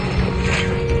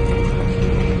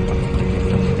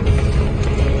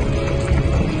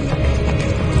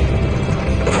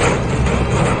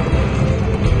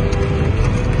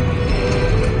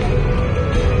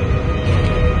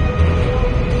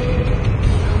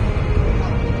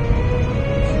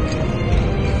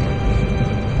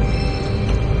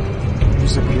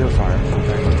 Use the purifier.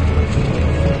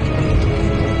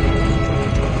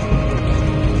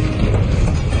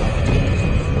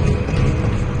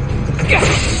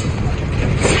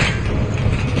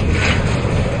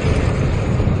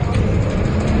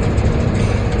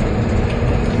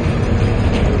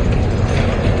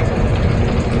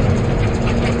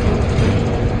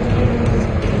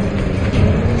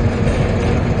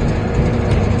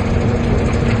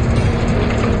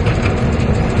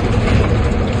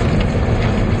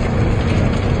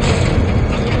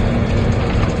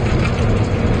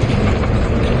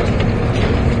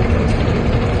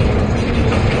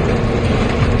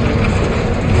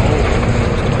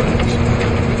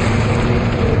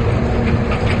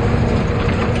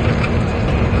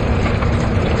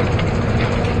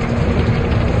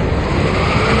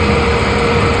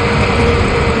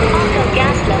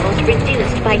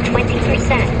 By 20%.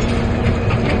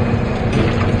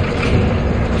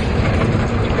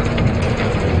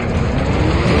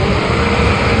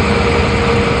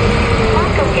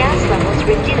 Mako gas levels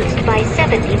reduced by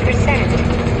 70%.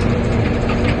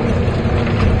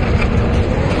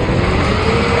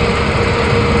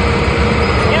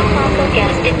 No Mako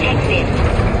gas detected.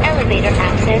 Elevator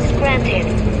access granted.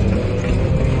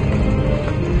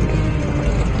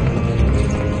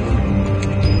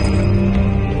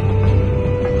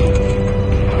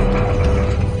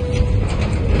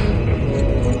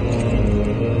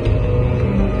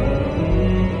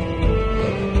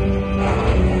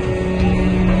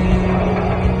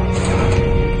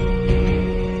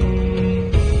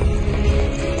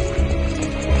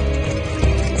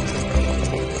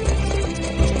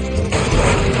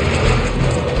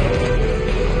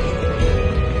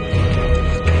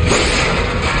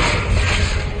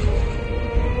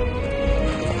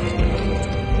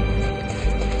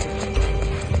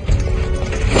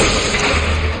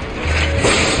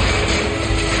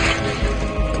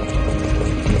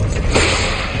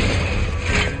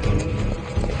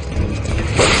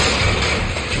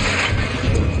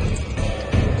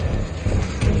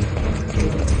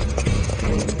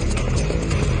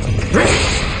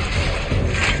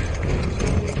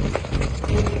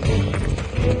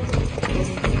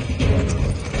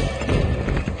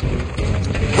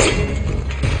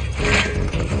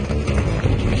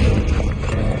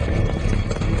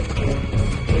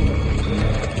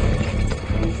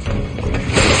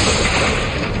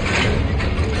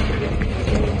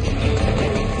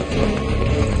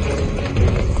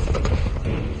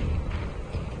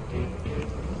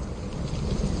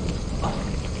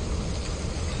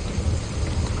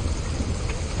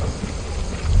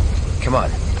 Come on.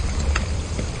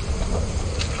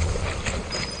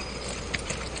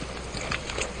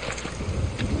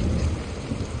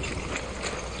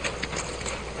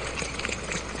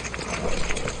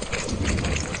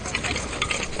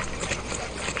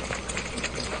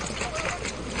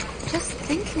 Just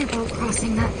thinking about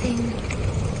crossing that thing.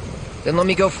 Then let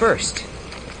me go first.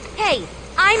 Hey,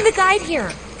 I'm the guide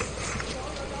here.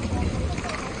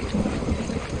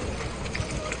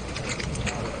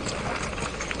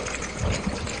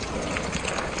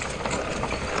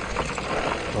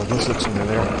 Well, this looks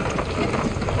familiar.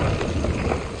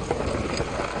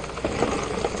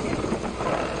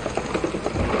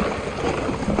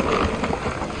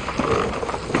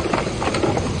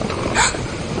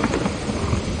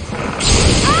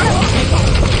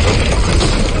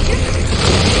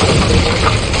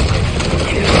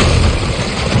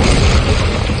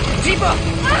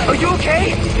 Are you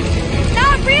okay?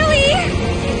 Not really!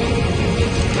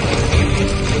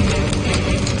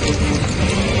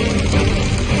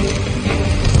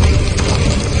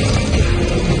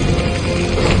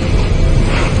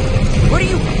 What are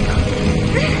you...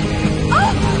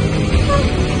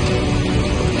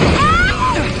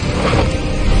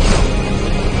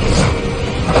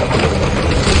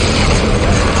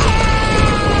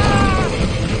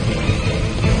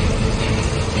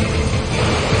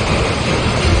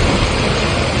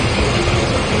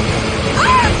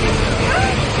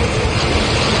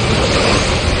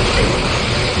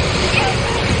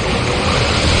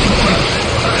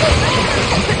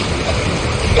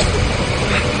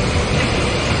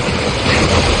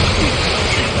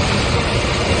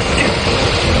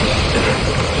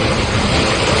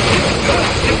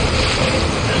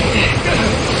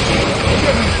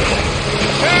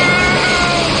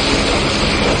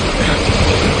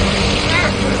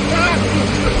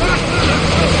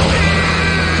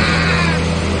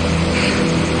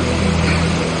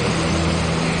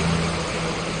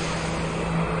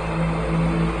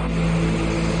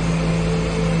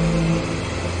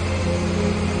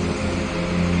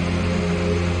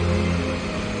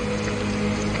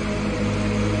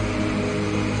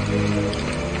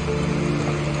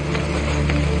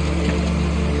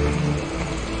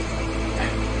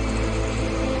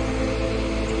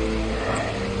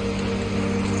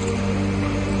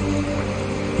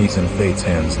 He's in Fate's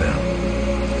hands now.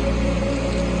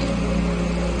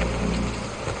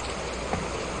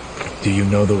 Do you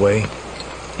know the way?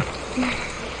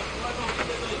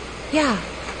 Yeah.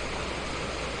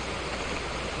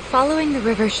 Following the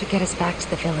river should get us back to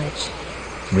the village.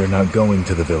 We're not going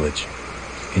to the village.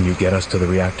 Can you get us to the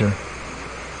reactor?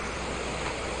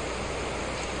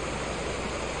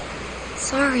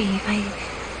 Sorry,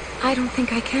 I don't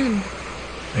think I can.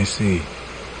 I see.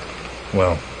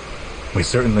 Well, we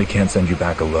certainly can't send you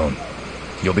back alone.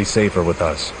 You'll be safer with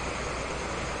us.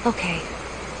 Okay.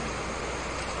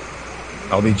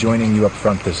 I'll be joining you up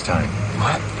front this time.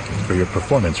 What? For your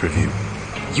performance review.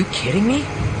 You kidding me?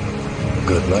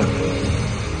 Good luck.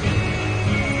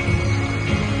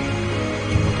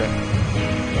 Okay.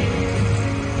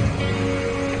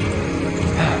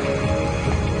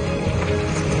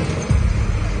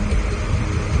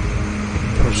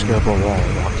 Push the upper wall,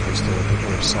 walk towards the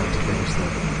other side to finish the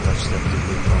touch the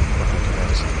loop on behind you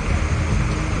guys.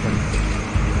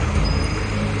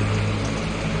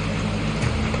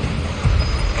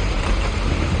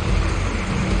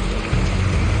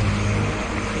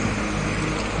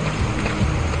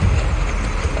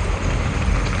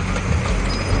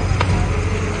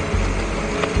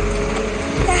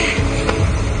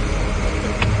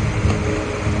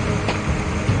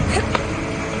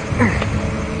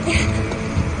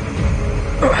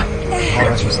 Oh,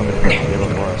 that's for somebody to be able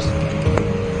for us.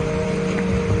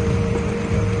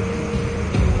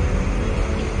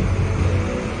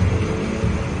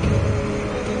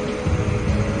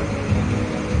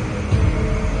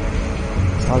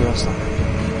 Está bien, está bien.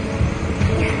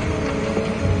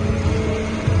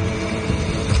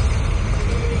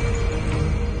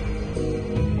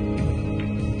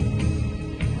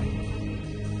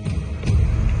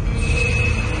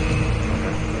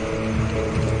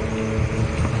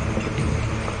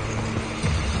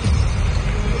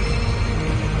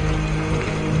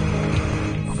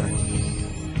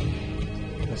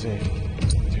 Let's see.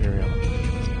 Material.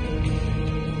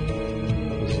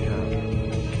 What does he have?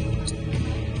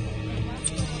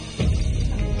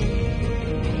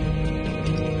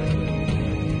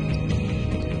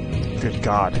 Good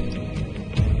God.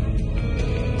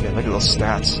 Yeah, look at those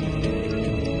stats.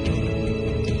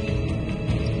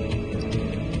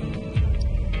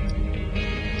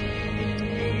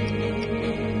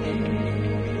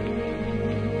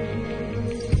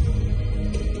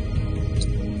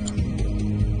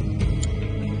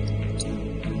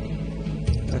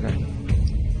 Okay.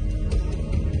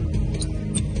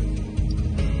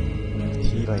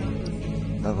 Healing.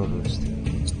 Level boost.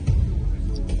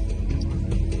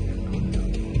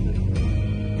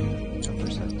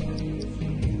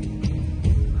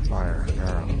 10%. Fire,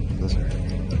 arrow, blizzard.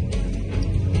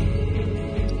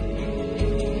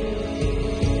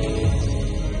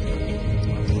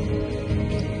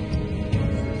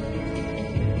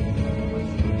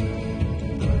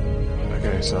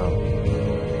 Okay, so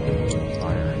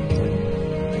fire.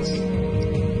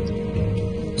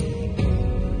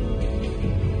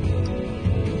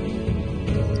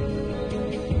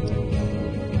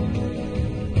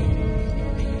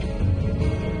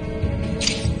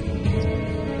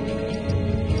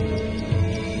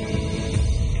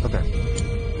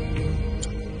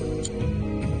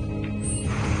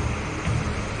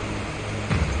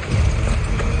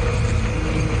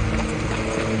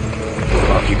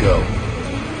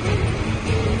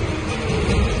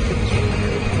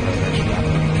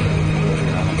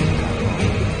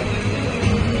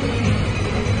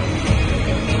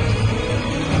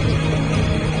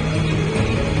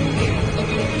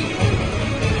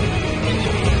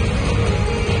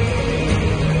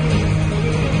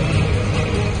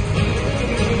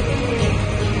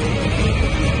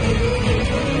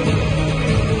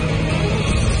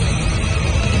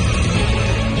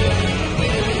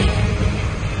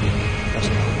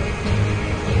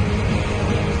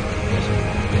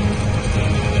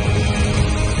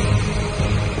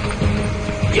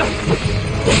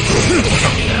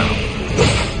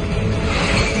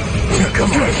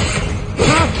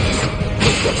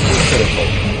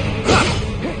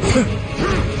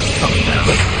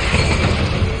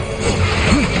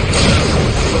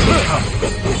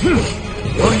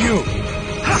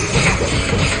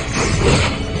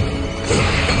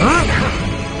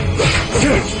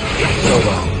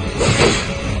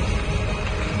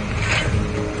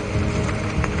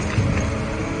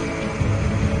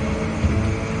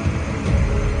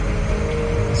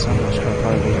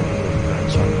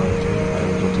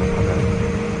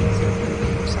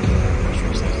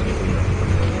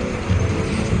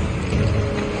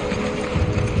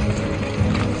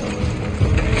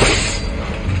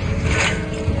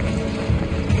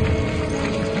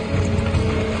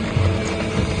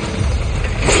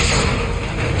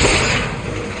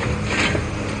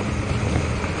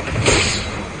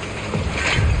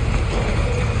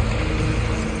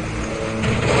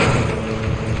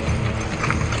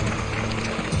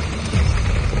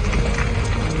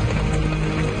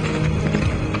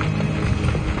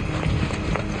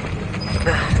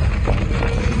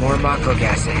 Mako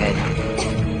gas ahead.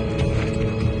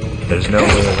 There's no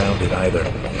way around it either.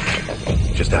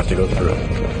 Just have to go through.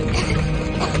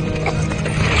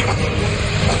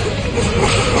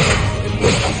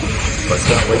 Let's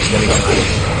not waste any time.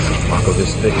 Mako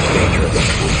this thick is dangerous.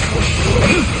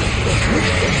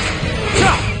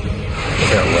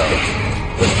 Farewell.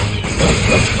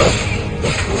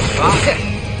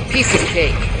 Piece of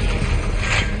cake.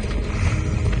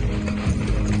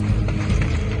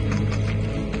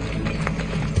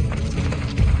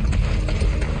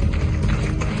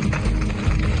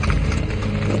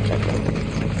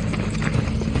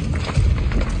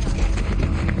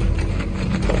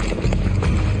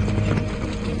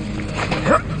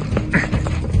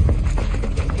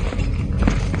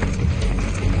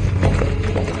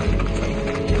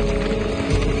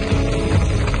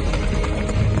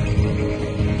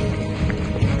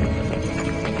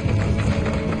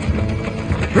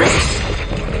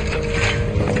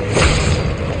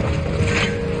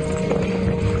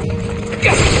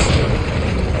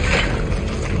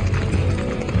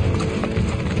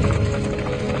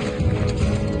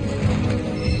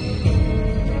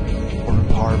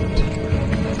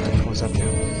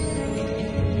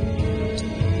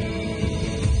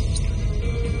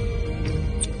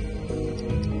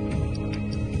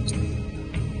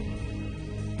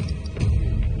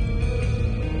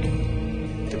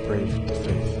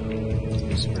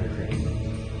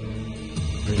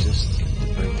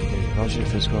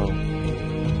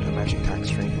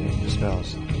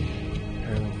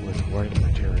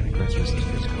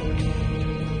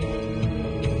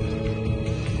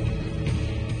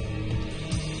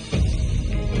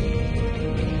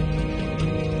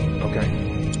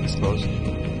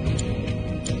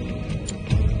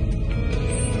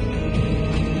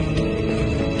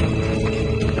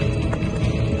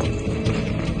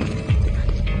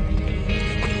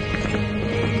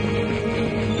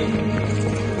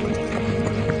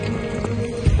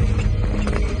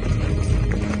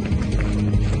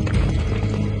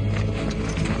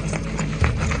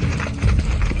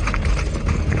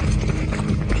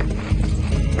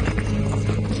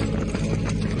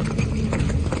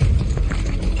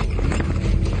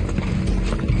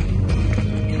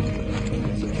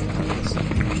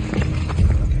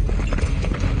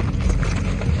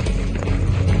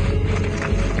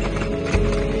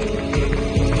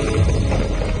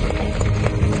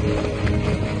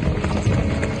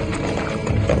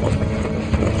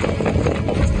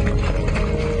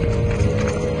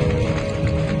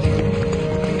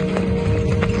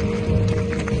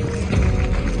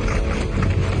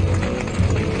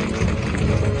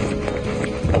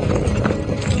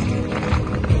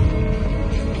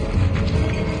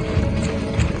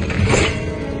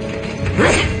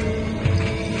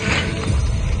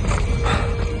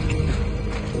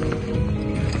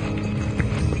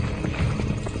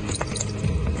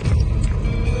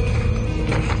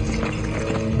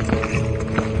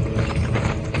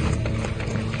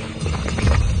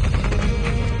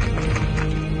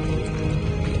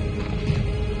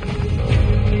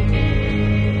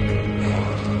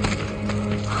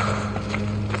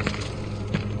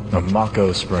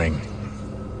 Mako Spring.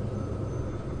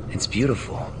 It's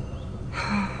beautiful.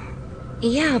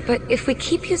 Yeah, but if we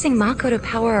keep using Mako to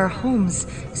power our homes,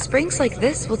 springs like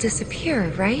this will disappear,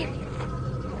 right?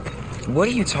 What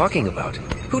are you talking about?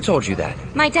 Who told you that?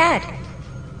 My dad.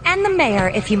 And the mayor,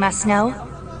 if you must know.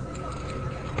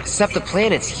 Except the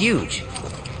planet's huge.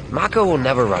 Mako will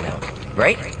never run out,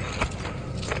 right?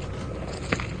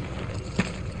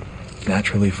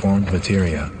 Naturally formed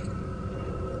materia.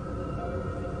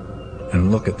 And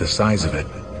look at the size of it.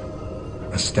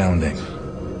 Astounding.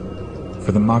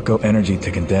 For the Mako energy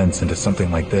to condense into something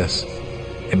like this,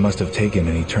 it must have taken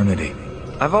an eternity.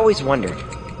 I've always wondered,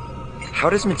 how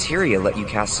does materia let you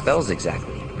cast spells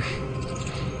exactly?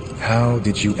 How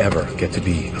did you ever get to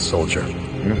be a soldier?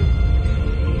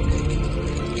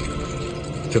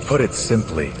 To put it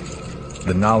simply,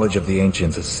 the knowledge of the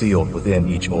ancients is sealed within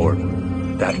each orb.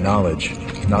 That knowledge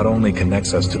not only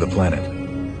connects us to the planet,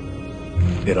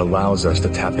 it allows us to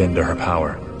tap into her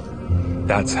power.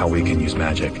 That's how we can use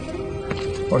magic.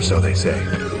 Or so they say.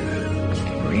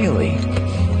 Really?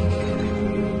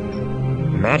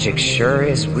 Magic sure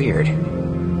is weird.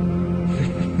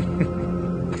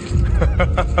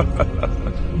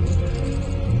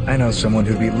 I know someone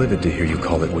who'd be livid to hear you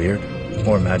call it weird.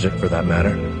 Or magic, for that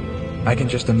matter. I can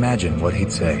just imagine what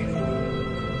he'd say.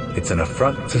 It's an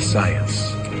affront to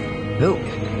science. Who?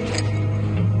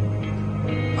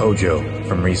 Hojo,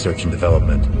 from Research and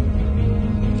Development.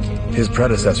 His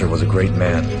predecessor was a great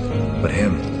man, but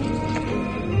him...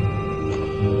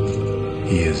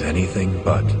 he is anything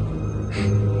but.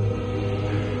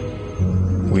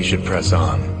 We should press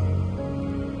on.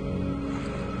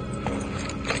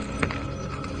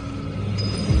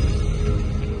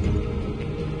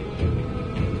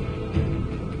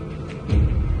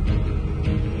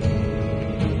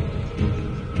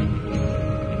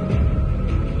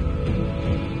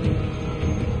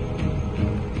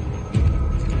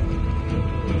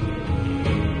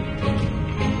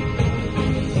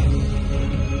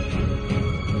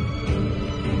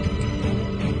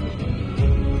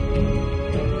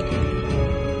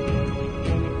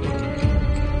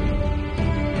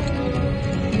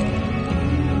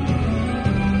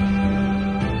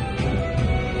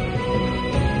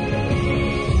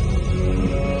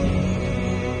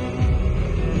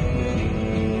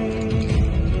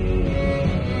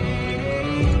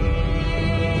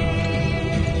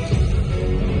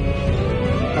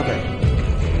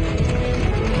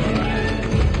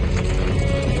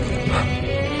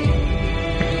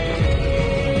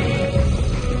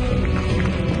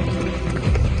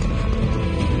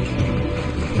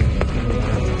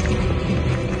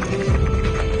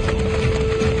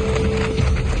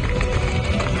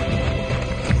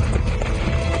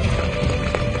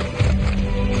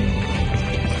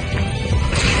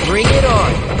 Bring it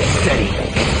on. Steady.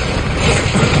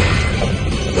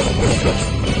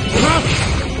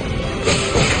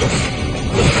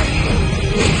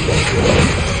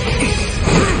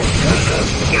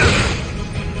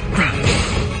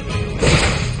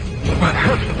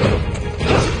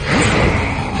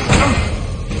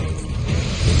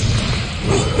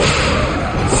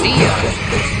 See ya.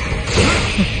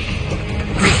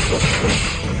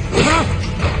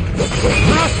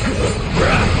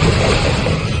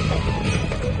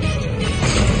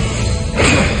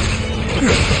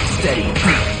 Steady.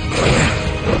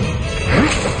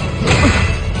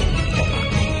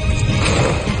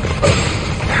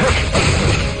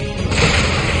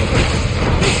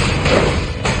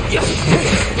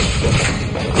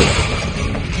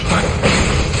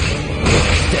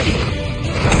 Steady.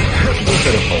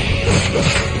 Pitiful.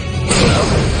 Well,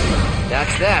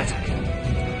 that's that.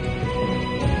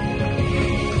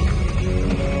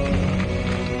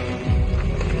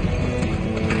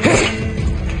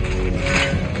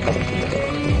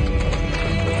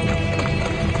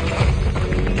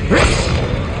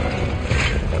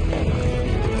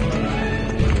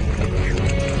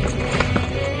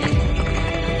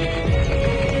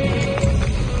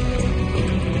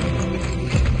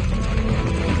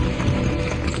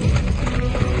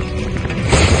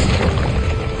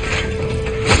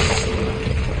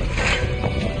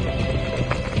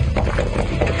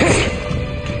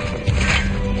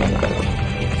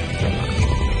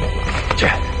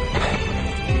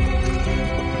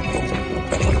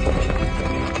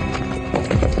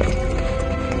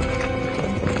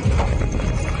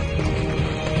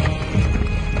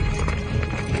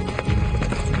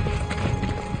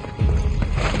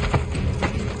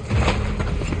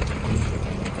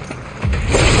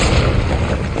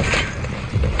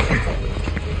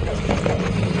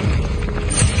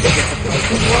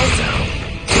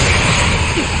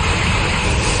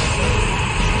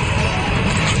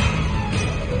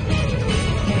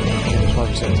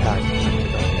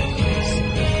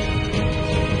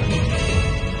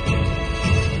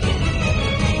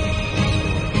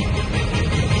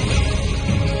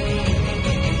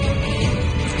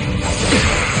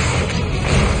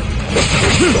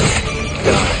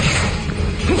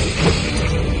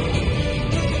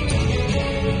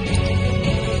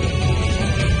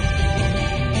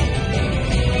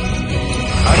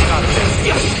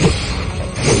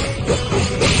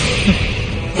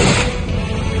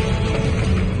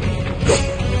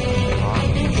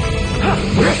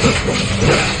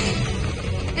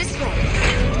 This way.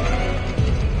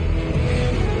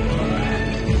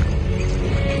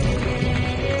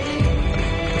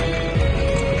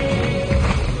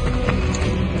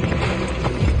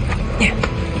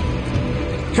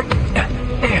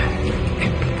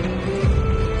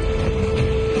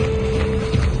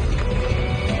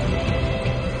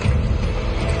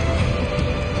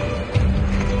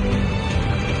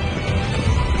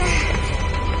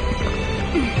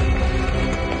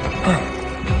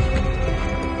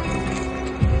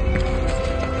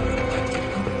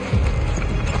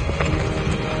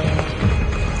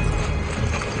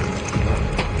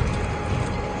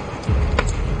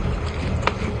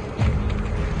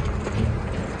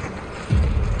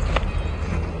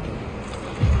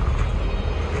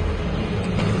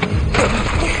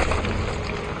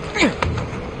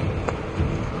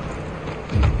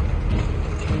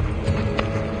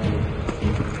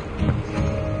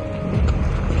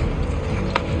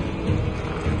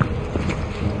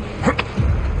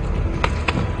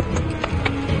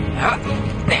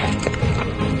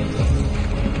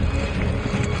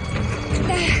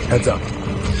 Heads up.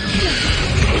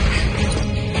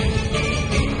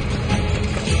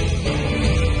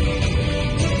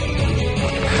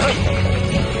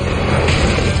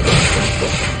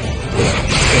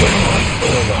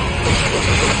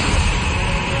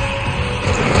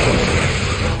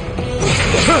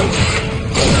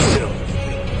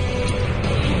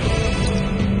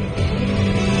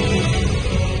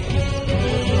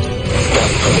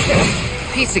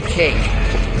 Piece of cake.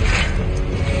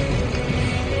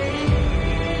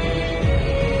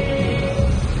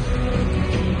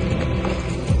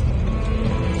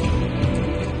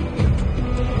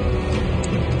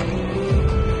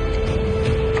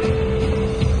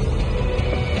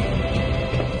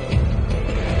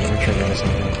 Trigger this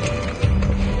again.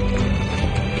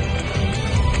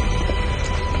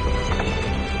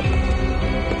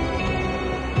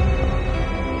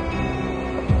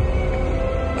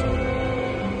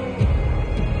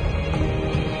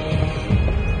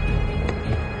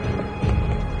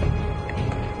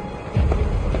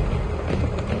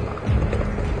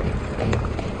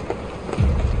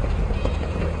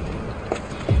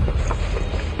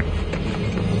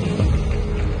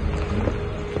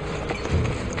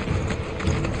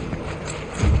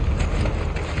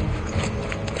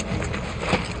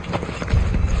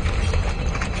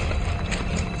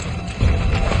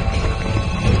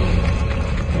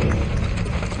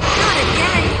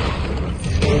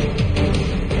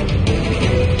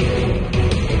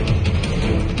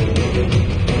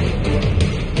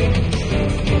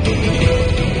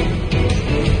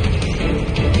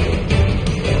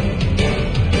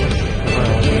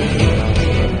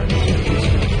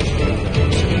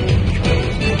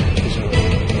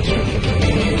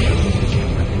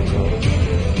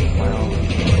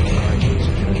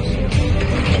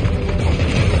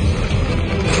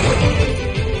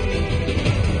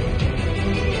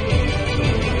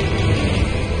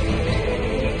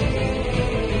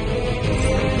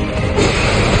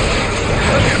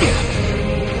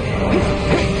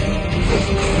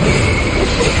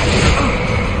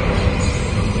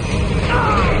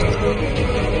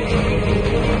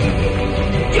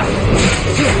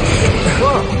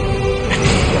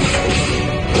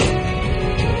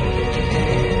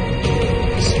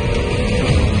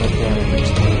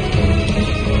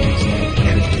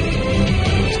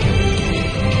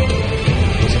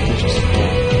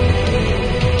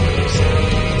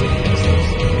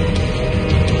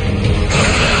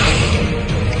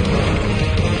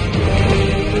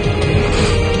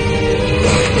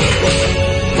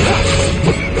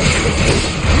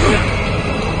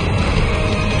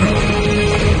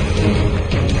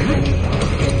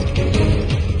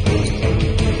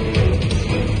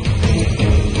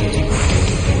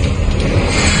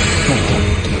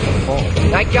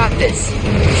 I got this.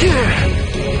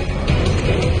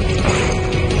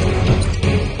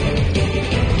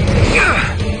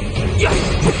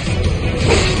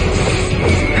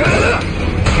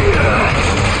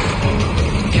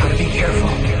 Gotta be careful.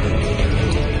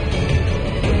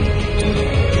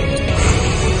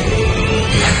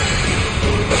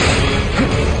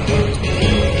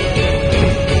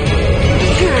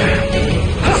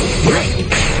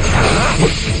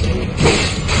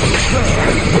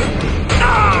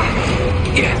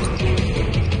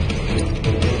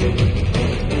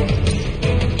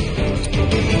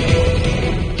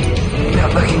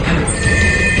 Not looking good.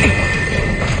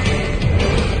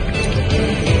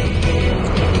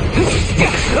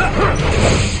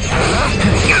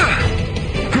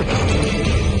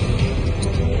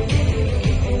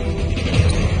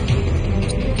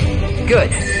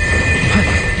 Good.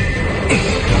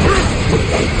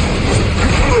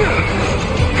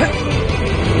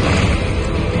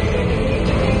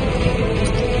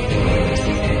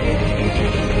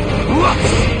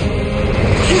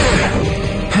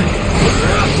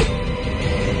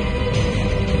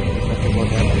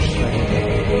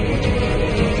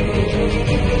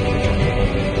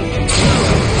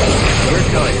 We're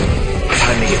done.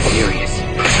 Time to get serious.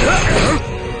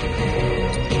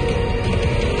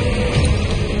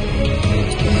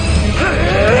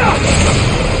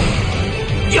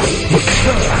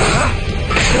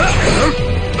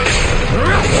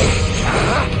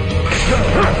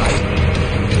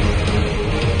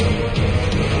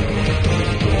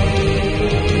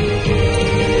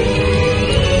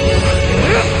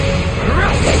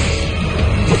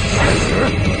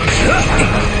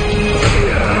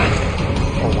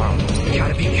 Oh wow.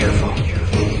 Gotta be careful.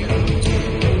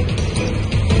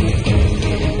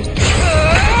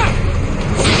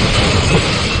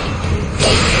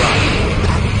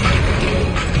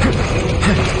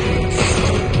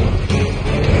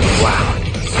 Wow,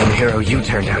 some hero you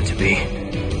turned out to be.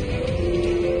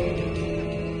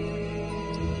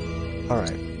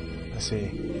 Alright. Let's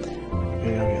see.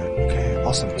 Okay,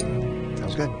 awesome. That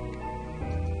was good.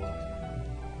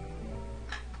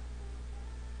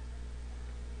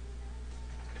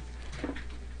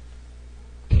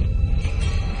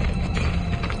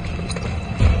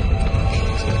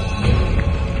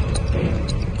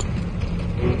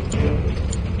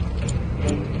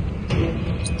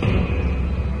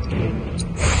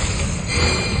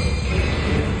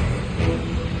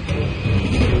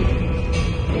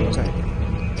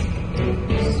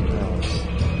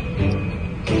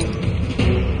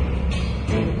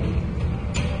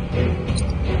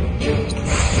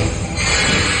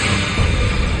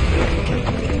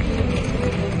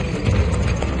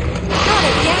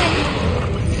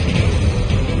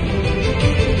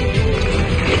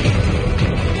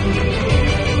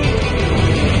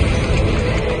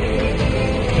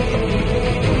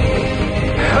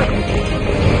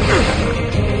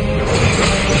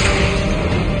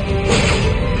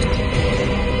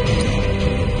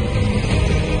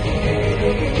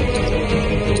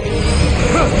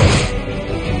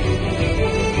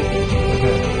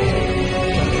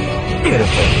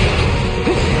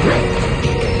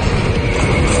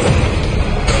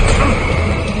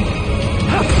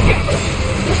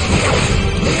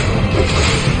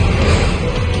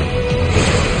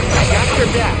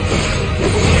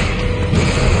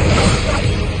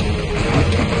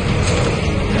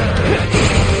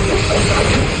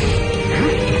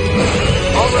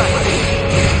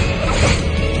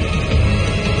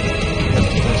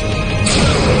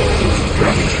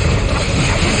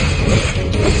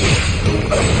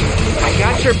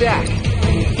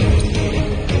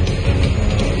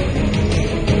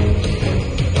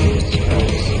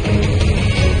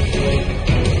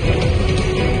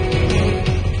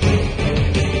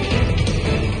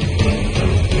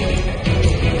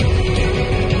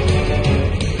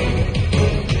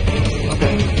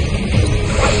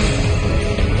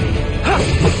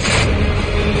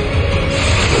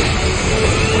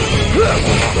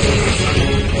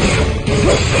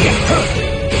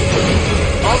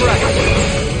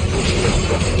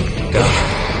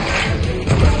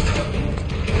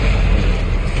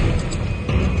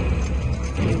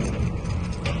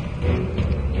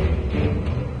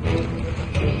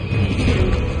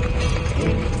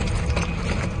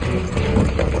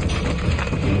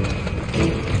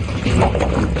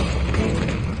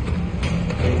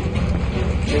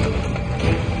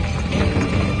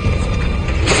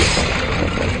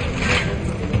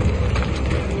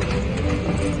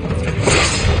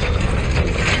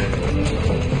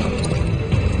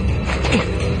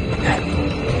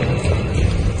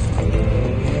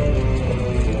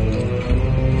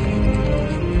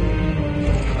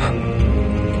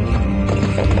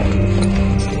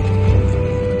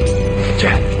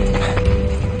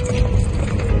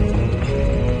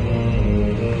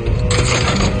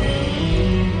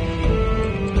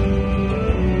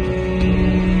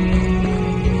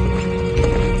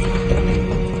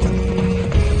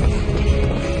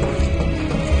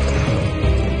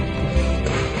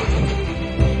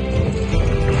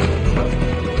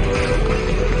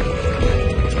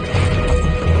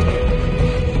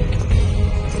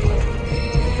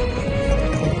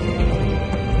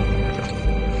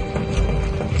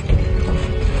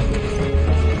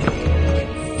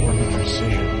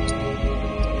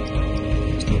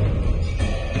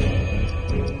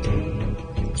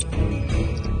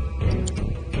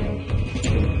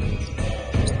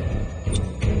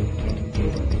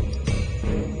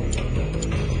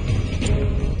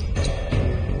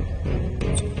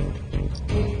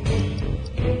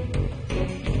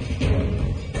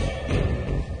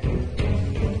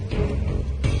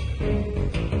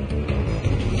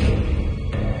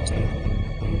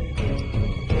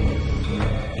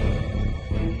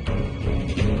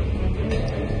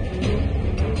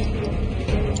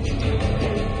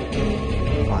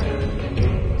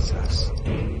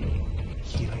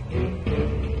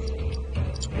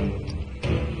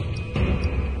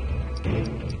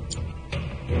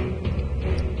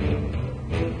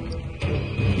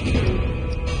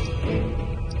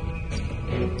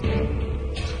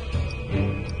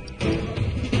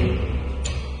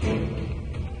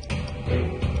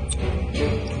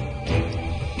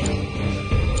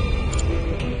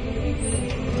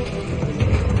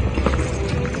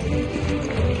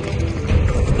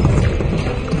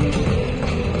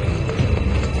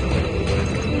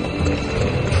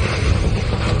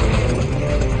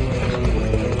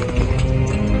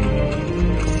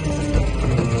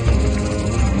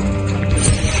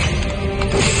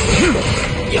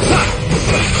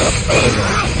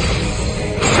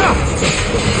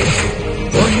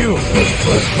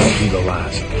 Won't be the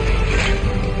last.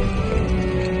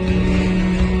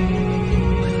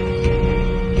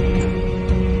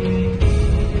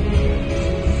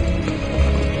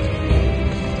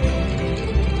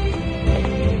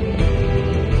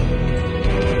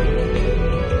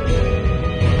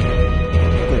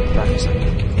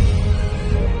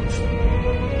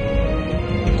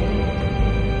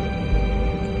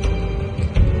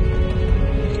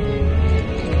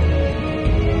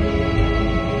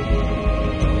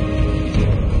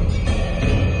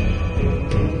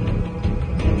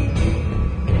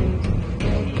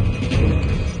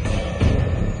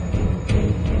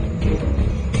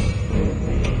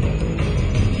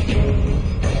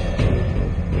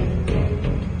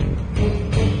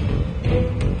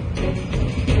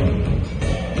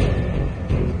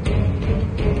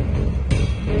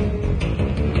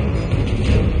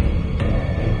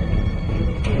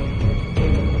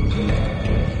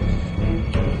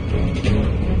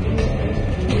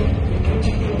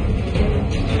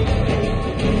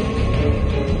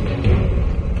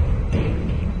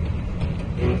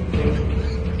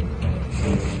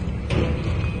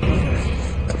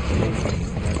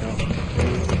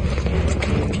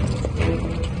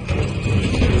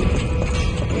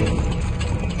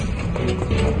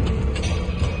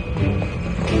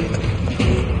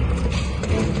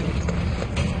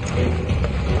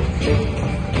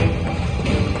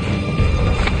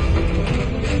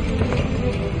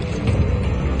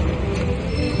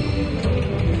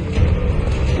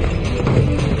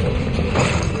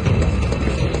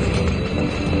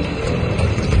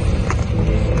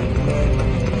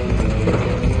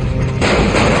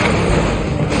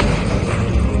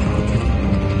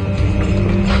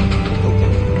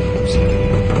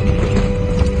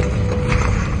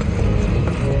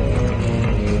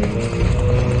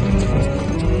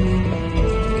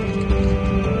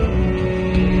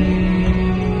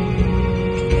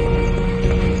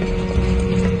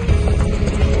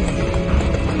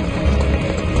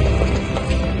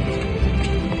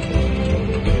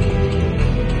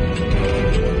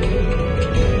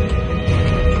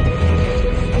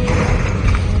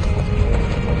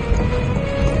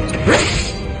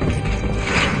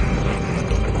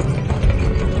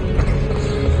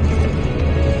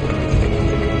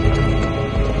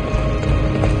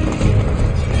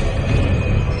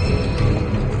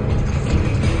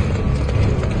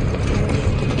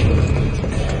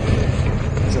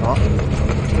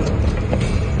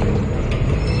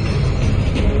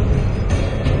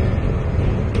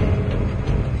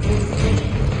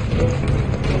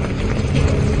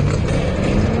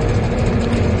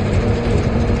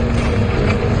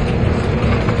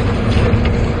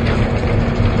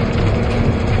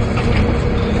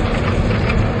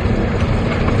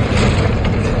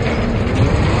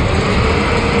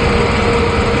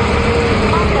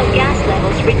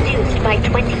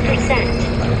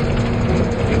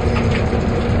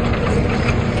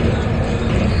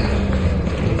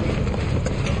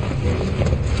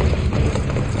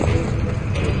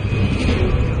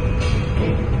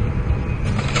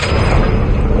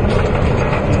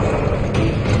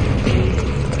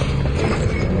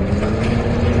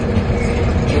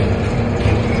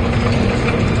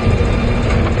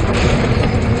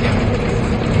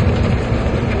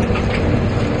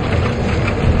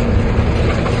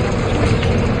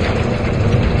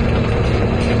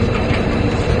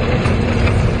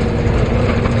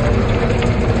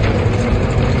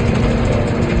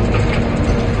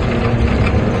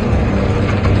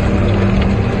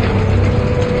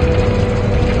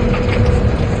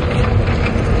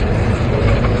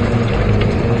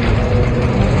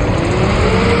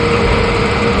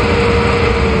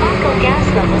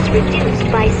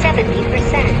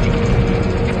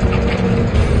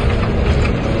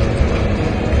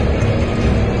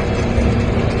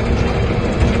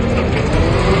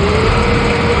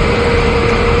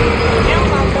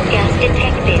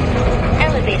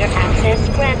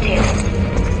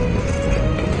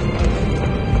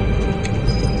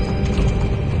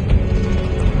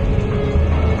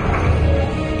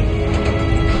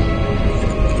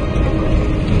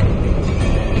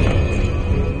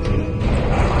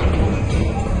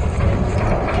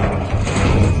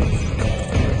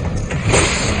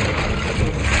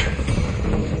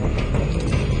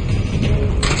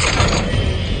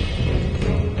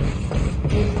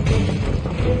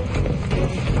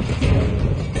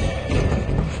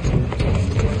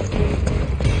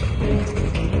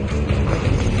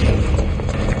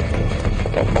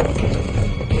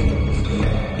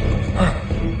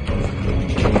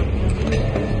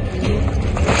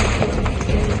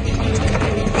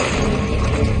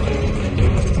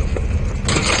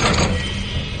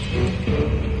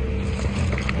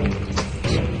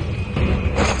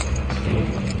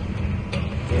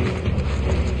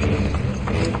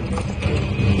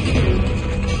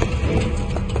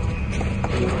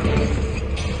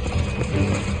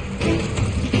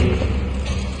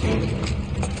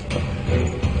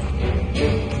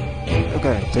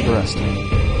 Okay, take a rest.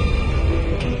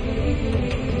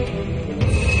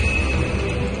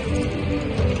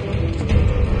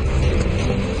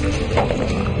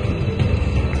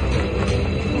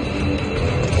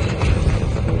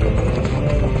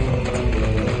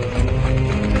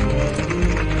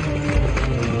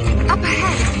 Up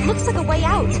ahead! Looks like a way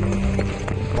out!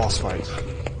 Boss fight.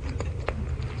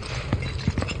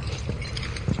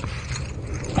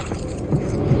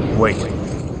 Wait.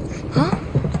 Huh?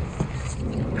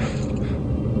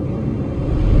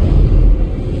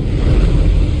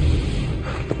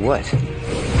 What?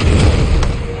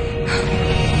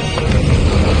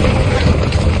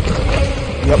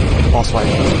 Yep, boss fight.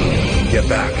 Get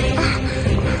back.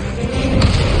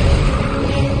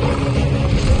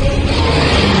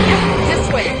 This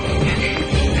way!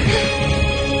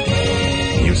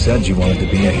 You said you wanted to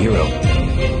be a hero.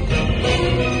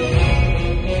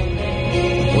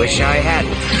 Wish I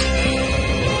hadn't.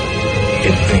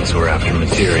 It thinks we're after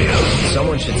materia.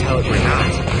 Someone should tell it we're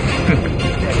not.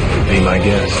 Be my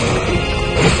guest.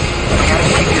 I gotta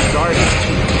keep your guard up.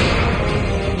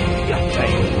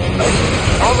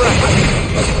 Alright.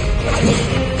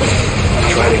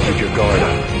 Try to keep your guard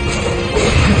up.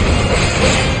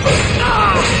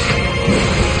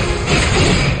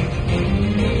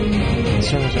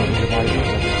 Concern is over your body goes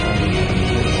every time.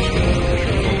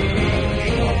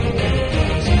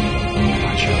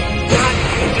 Not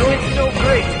doing so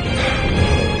great.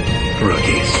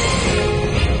 Rookies.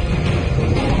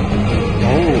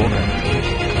 Oh,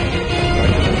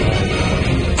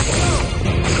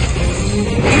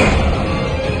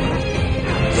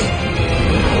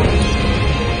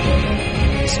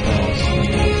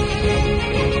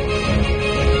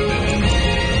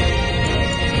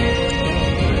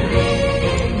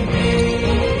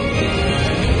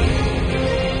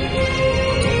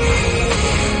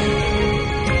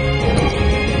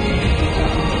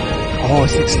 Oh,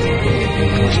 60.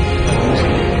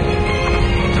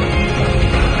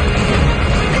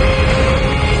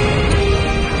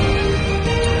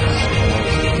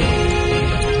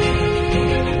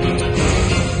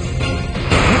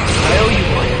 I owe you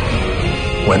one.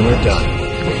 When we're done.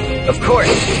 Of course.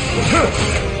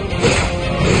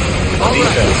 All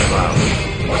Defense, right. Cloud.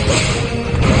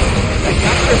 I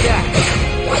got your back.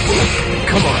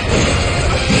 Come on.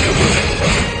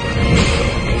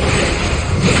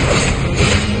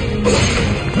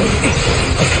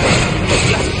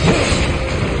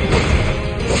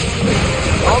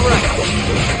 All right.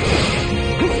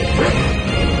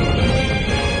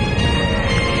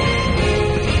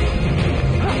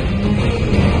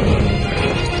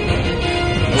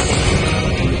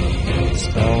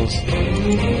 Spells.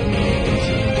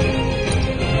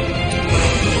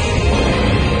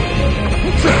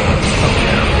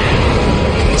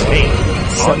 Hey,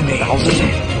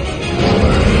 7,000?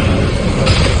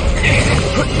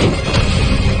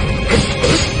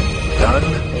 Done?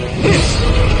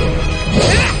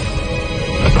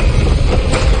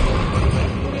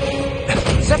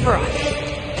 Sephiroth.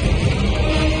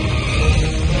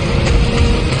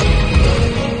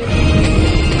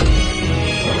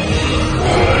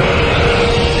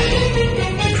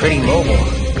 Pretty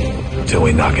mobile. Till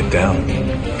we knock it down.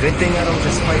 Good thing I don't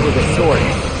just fight with a sword.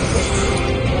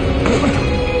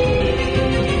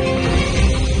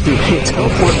 Dude, hey,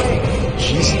 teleport.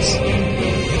 Jesus.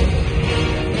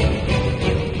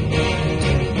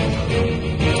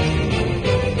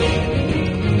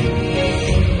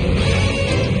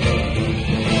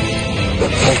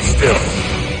 Hold still.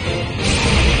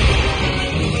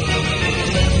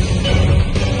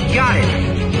 Got it.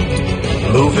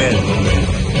 Move in.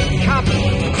 Copy.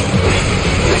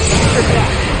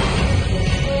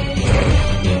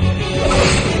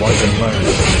 Wasn't learned.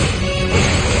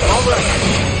 All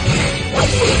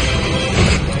right.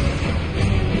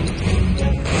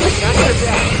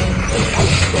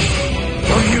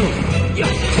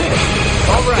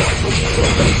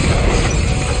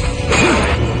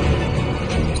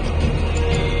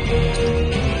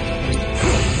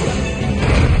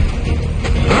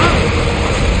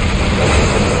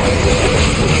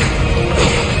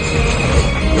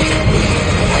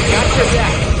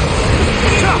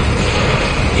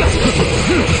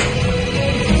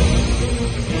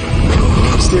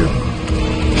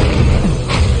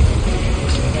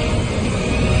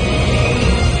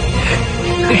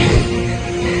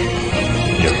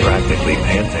 already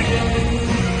panting.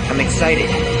 I'm excited.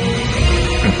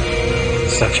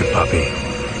 Such a puppy.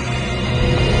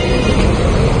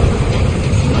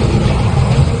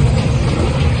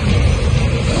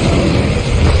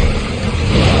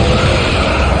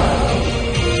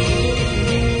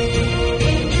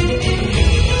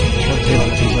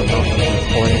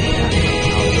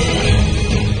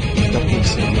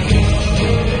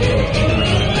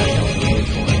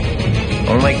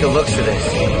 Don't like the looks of this.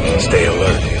 Stay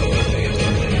alert.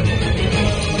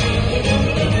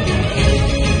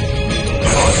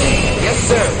 Yes,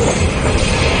 sir.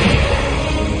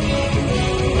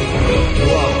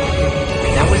 Whoa.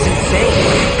 That was insane.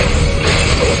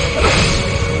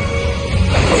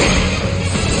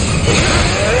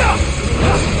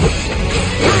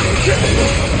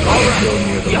 All right. Go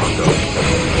near the window.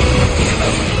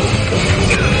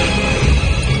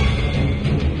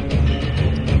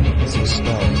 This is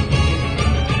spells.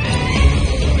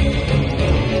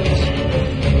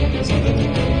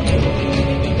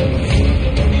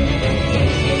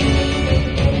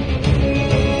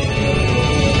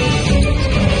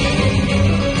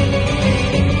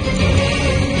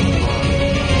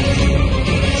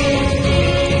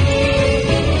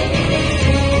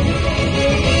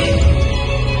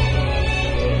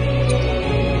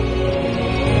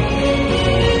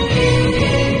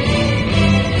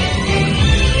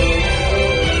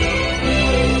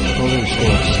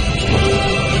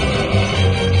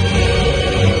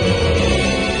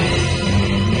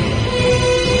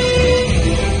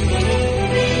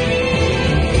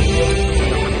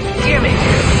 Damn it.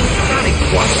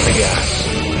 Watch the gas.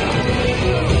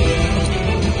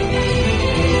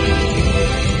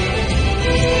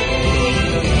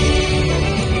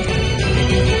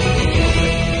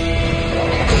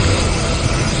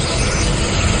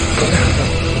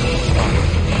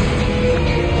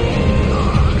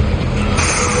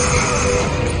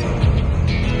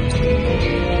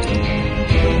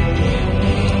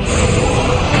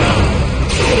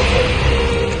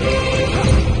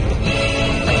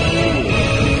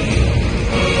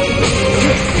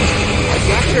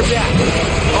 Got your back.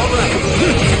 All right.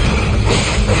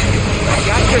 I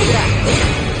got your back.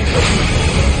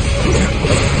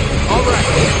 All right.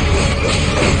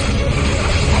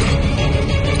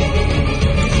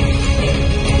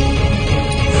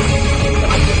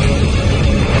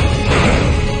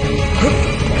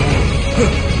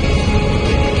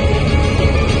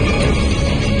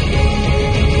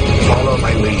 Follow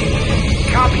my lead.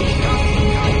 Copy.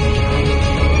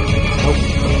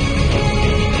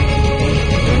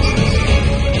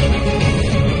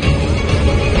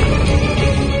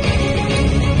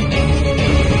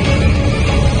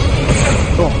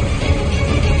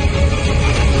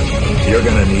 You're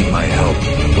gonna need my help.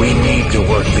 We need to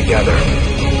work together.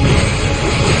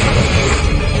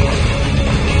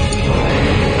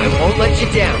 I won't let you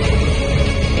down.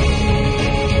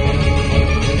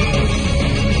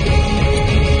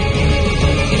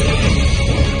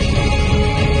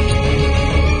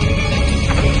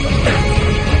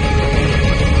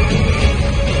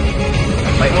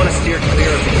 Might want to steer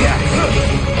clear of the gas.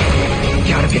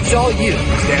 God, if it's all you,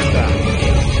 stand back.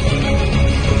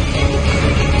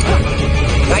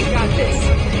 I got this.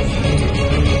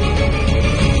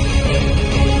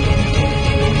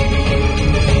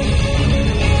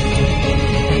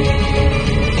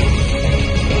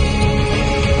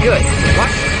 Good.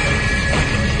 What?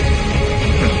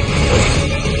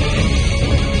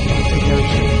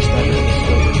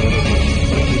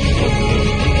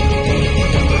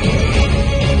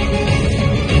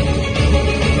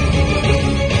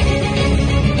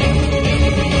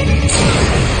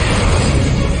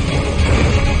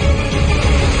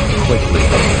 Quickly.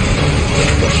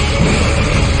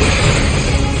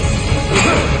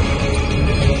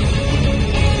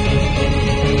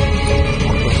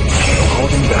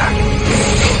 Holding back.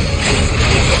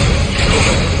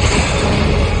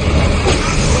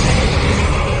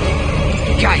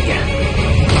 Got ya.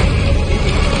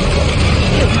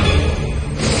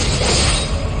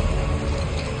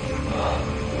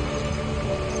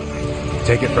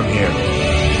 Take it from here.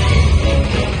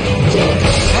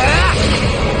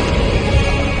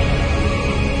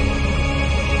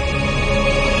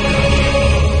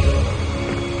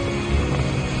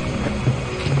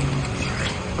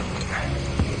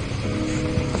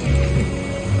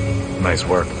 Nice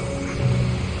work.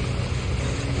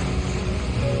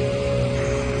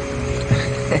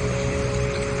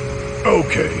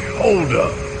 Okay, hold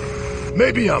up.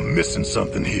 Maybe I'm missing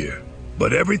something here,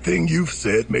 but everything you've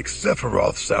said makes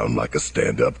Sephiroth sound like a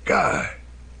stand-up guy.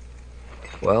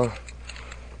 Well,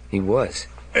 he was.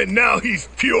 And now he's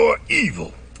pure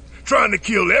evil. trying to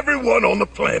kill everyone on the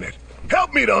planet.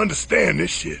 Help me to understand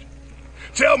this shit.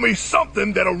 Tell me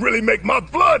something that'll really make my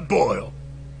blood boil.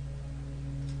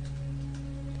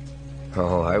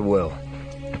 Oh, I will.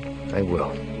 I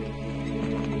will.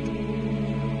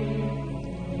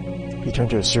 He turned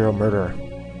to a serial murderer.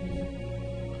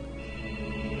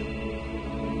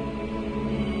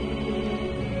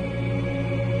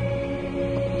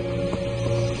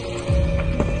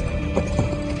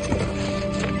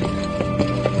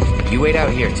 You wait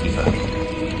out here,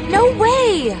 Tifa. No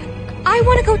way! I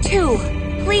want to go too.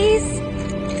 Please?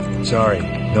 Sorry,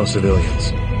 no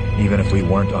civilians. Even if we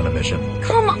weren't on a mission.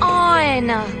 Come on!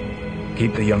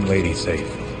 Keep the young lady safe.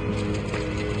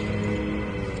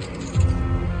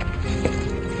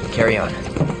 Carry on.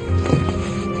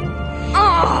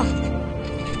 Ugh!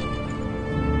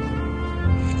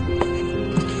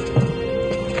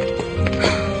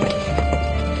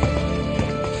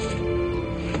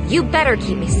 You better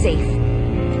keep me safe.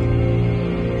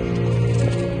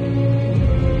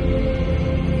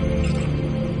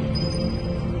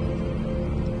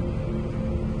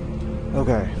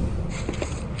 Okay.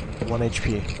 1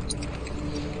 HP.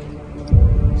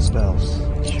 Spells.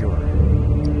 Cure.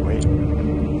 Wait.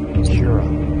 Cura.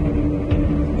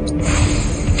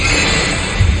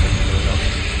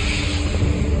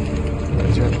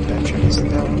 Is there a bench I can sit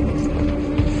down?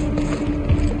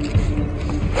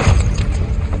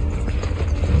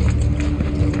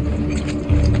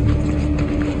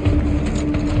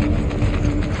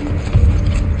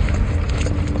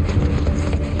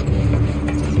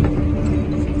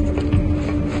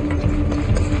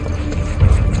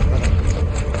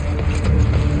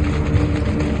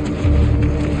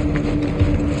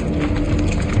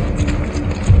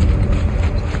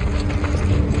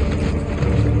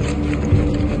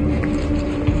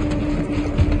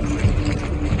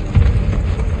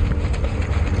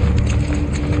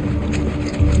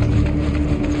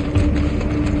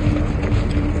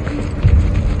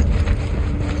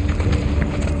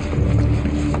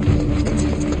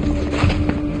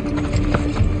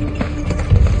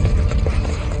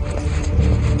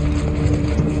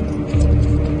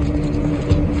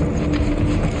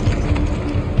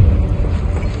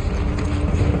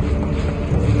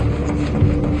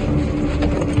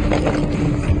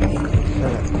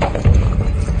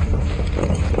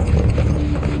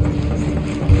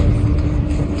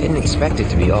 Expect it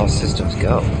to be all systems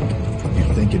go.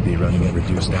 You'd think it'd be running at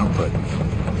reduced output,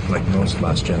 like most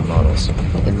last-gen models.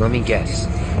 Then let me guess.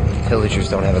 Villagers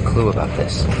don't have a clue about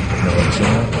this. No one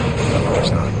Of course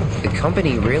not. The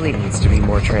company really needs to be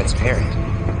more transparent.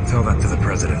 Tell that to the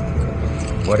president.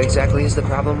 What exactly is the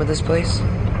problem with this place?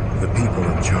 The people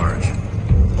in charge.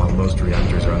 While most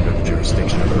reactors are under the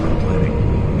jurisdiction of urban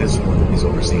planning, this one is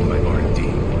overseen by R&D.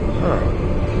 Huh.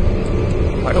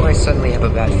 Why do I suddenly have a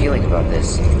bad feeling about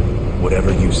this?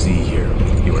 Whatever you see here,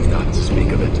 you are not to speak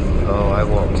of it. Oh, I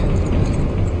won't.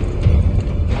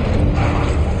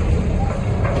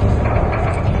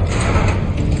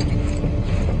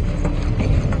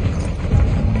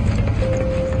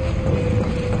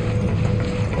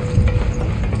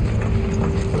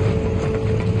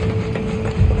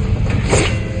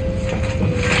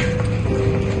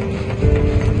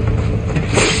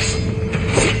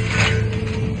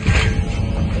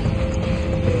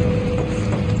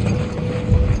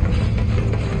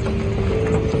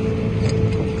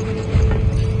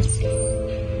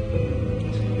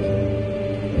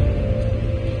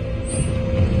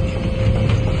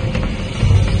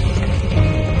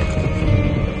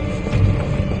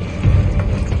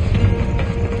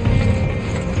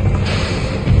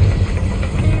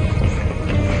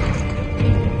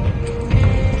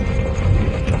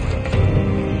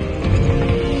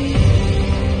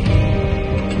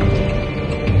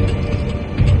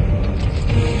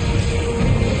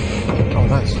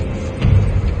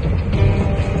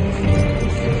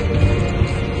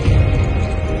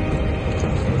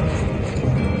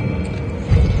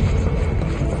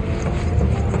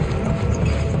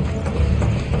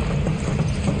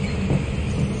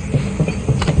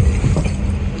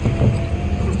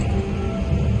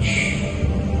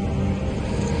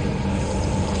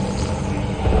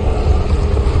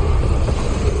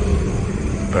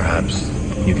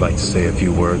 You'd like to say a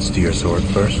few words to your sword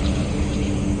first?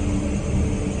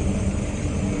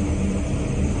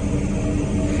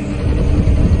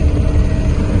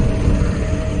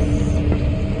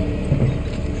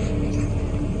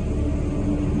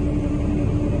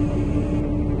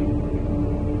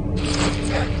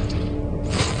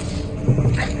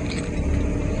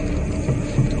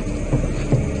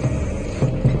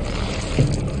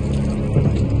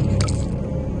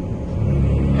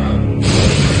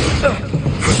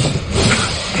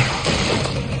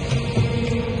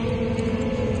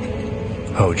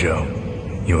 Hojo,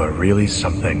 you are really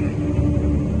something.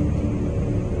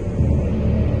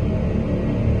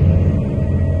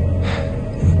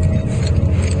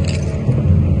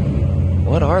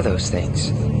 What are those things?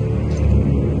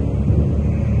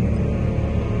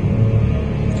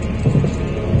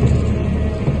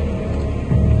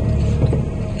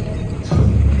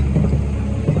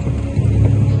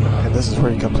 And this is where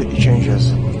he completely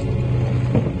changes.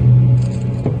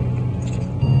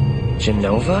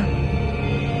 Genova?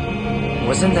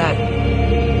 Wasn't that...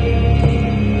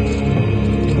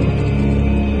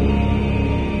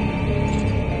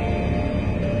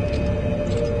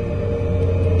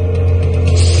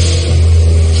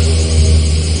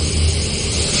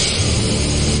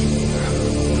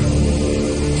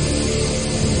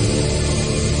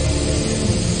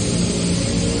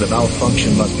 The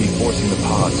malfunction must be forcing the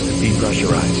pods to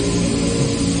depressurize.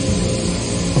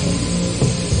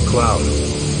 Cloud,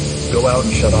 go out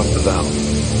and shut off the valve.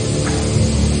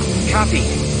 Copy.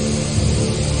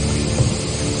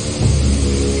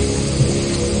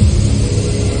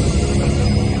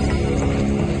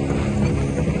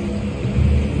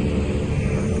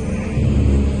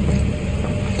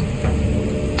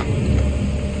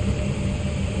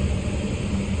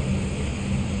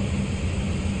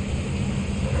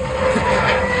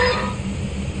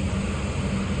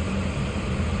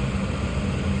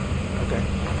 Okay.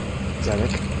 Is that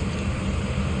it?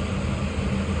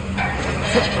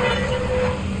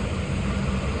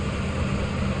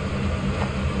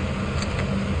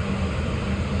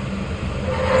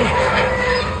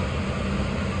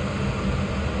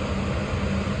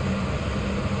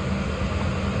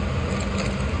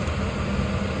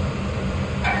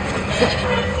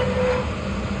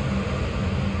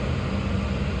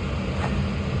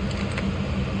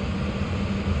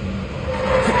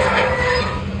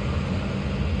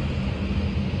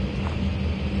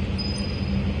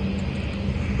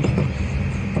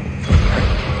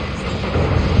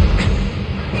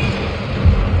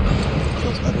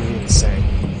 Feels utterly insane.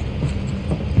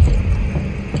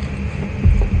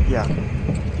 Yeah,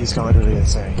 he's gone utterly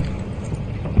insane.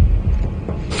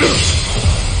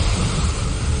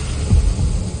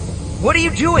 What are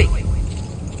you doing?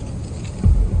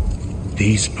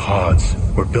 These pods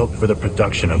were built for the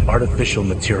production of artificial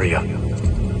materia.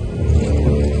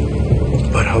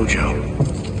 But Hojo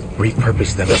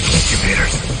repurposed them as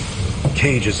incubators,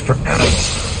 cages for animals,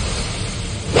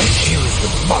 fused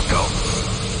with Mako,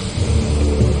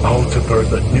 all to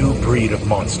birth a new breed of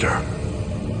monster.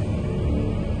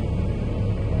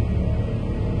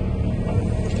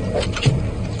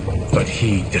 But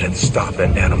he didn't stop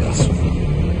at animals.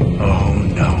 Oh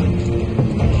no.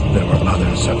 There were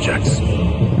other subjects.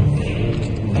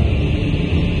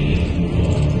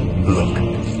 Look.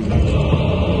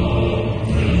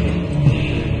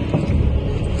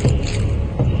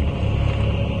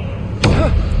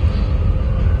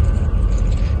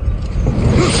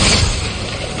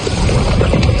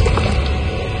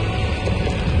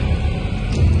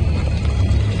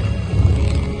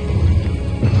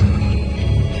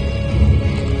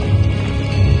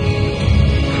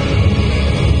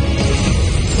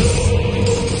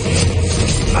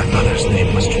 My mother's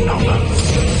name was Genova.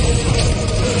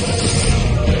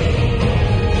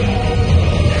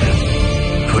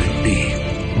 Could it be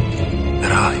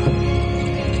that I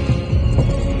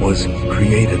was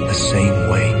created the same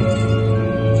way?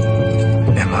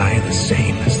 Am I the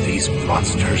same as these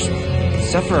monsters?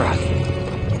 Sephiroth.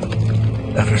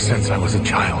 Ever since I was a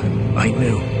child, I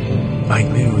knew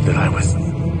that I was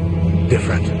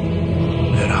different,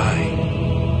 that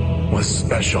I was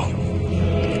special.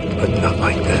 But not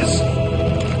like this.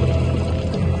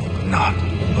 Not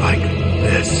like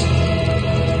this.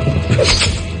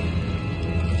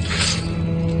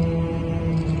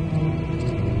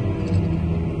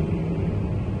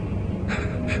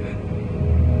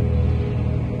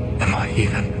 Am I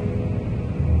even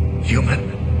human?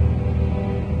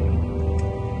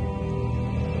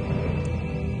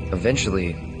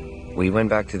 Eventually, we went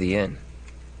back to the inn.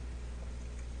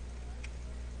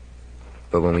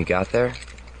 But when we got there,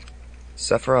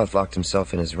 Sephiroth locked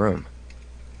himself in his room.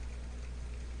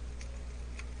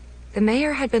 The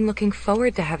mayor had been looking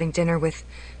forward to having dinner with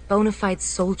bona fide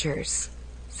soldiers,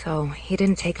 so he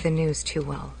didn't take the news too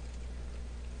well.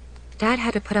 Dad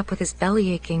had to put up with his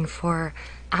belly aching for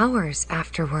hours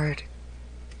afterward.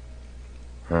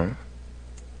 Huh?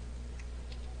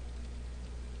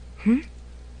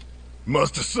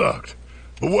 Must have sucked.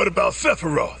 But what about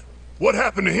Sephiroth? What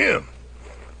happened to him?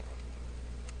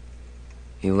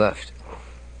 He left.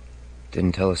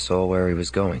 Didn't tell a soul where he was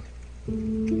going.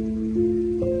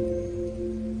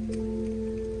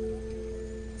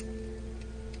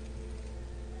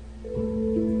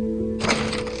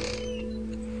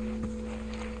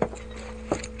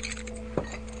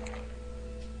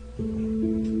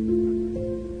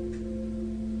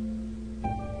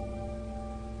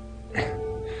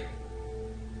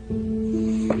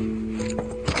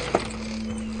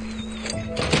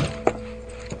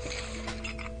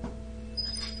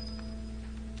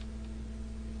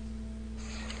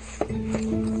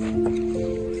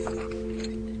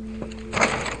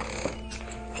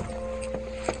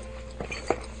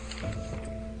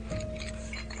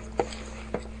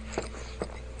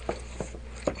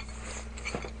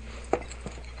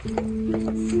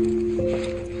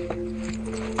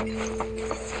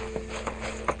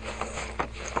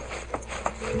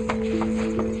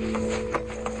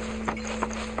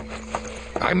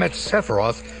 I met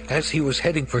Sephiroth as he was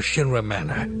heading for Shinra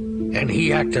Manor, and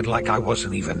he acted like I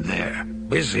wasn't even there.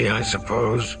 Busy, I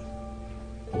suppose.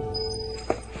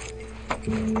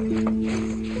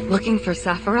 Looking for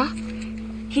Sephiroth?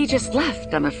 He just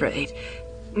left, I'm afraid.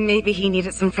 Maybe he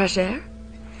needed some fresh air?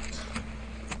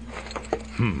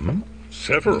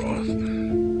 Sephiroth?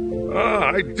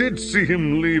 I did see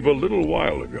him leave a little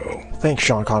while ago. Thanks,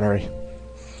 Sean Connery.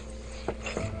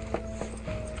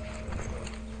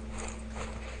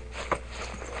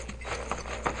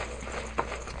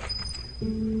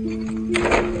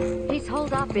 He's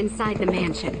holed up inside the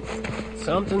mansion.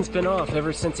 Something's been off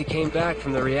ever since he came back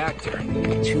from the reactor.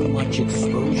 Too much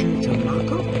exposure to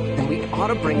Mako? Then we ought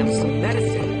to bring him some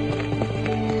medicine.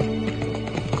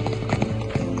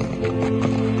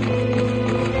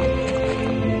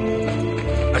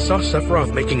 I saw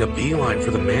Sephiroth making a beeline for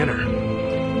the manor.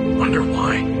 Wonder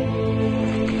why.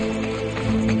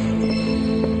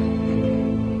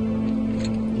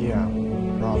 Yeah,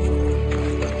 probably.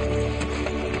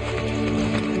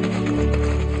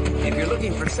 If you're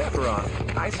looking for Sephiroth,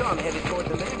 I saw him headed toward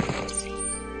the manor.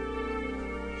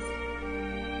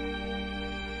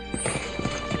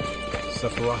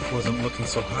 Sephiroth wasn't looking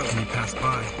so hot when he passed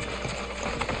by.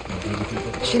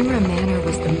 Shinra Manor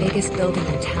was the biggest building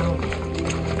in town,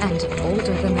 and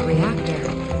older than the reactor.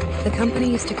 The company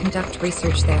used to conduct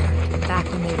research there, back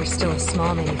when they were still a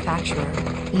small manufacturer.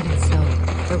 Even so,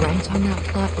 the rent on that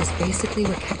plot was basically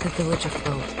what kept the village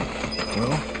afloat.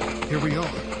 Well, here we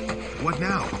are. What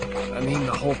now? I mean,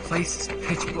 the whole place is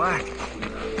pitch black.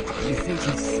 You think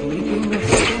he's sleeping or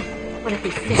something? What if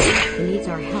he's sick? He needs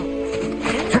our help.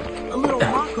 A little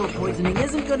Mako poisoning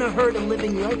isn't gonna hurt a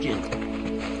living legend.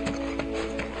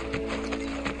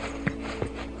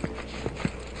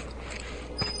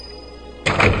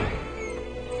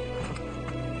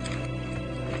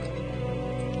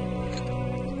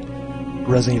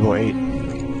 Resident Evil 8.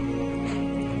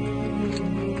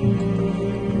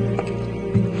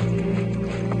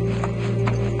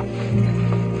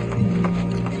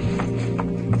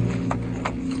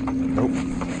 Nope.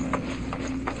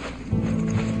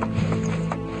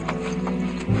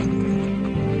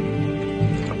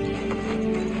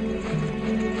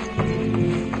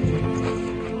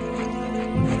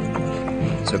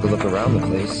 Took a look around the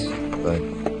place, but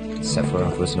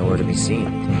Sephiroth was nowhere to be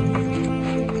seen.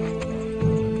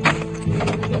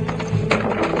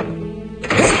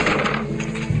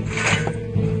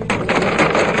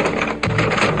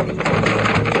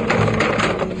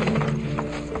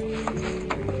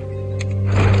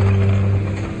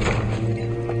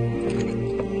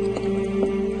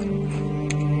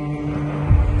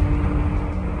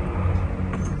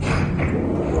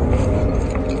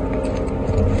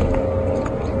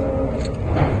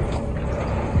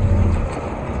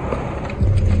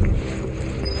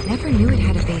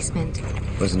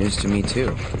 Was news to me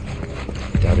too.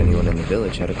 Doubt anyone in the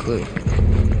village had a clue.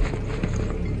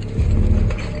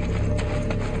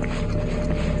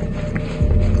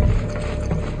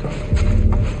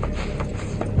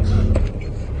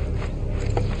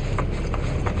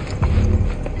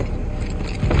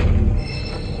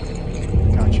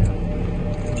 Gotcha.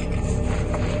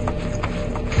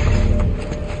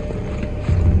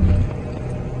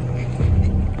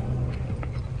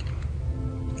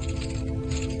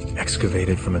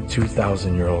 Excavated from a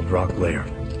 2,000-year-old rock layer,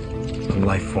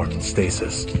 life form in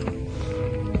stasis.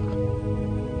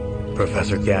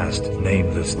 Professor Gast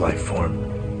named this life form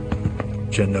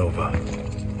Genova.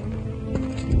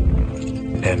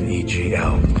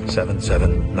 MEGL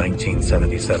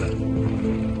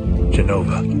 77-1977.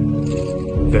 Genova.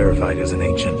 Verified as an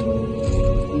ancient.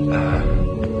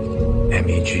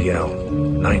 MEGL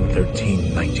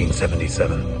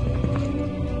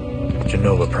 913-1977.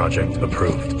 Genova project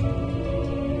approved.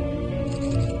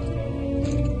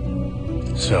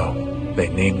 So, they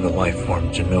named the life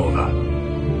form Genova.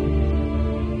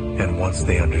 And once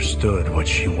they understood what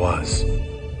she was,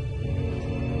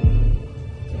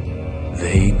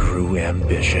 they grew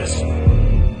ambitious.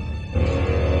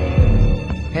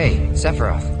 Hey,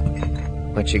 Sephiroth.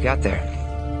 What you got there?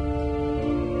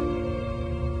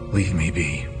 Leave me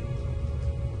be.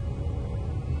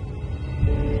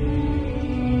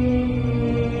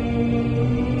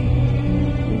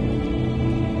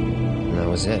 And that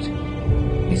was it.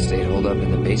 He stayed holed up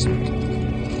in the basement.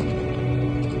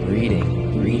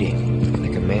 Reading,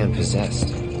 like a man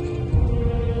possessed.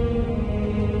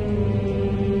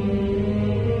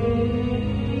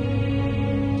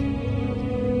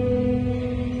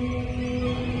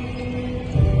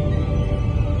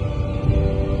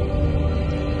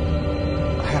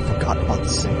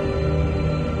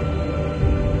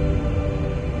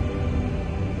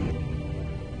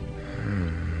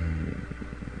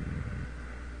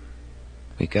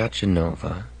 We got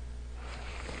Genova.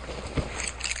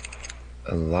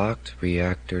 A locked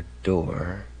reactor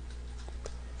door.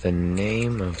 The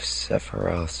name of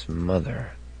Sephiroth's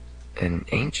mother. And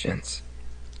ancients.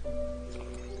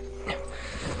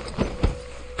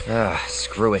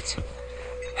 Screw it.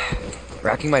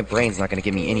 Racking my brain's not gonna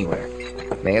get me anywhere.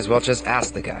 May as well just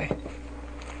ask the guy.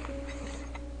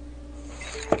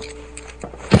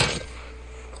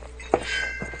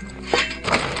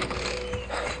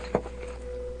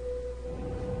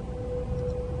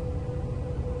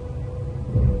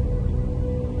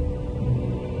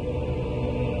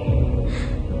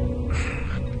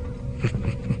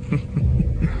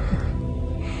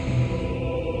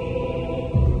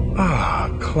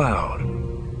 Cloud.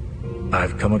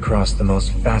 I've come across the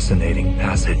most fascinating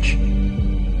passage.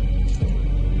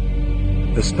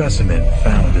 The specimen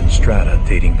found in strata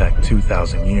dating back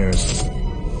 2,000 years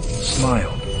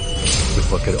smiled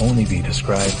with what could only be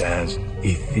described as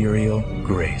ethereal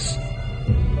grace.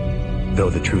 Though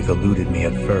the truth eluded me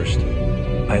at first,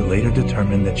 I later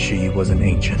determined that she was an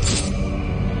ancient,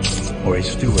 or a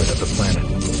steward of the planet,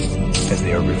 as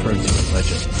they are referred to in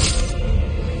legend.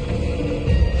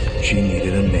 She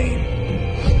needed a name,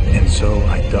 and so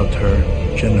I dubbed her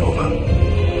Genova.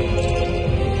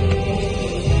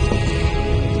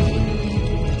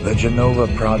 The Genova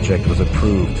project was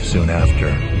approved soon after.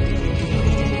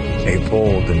 A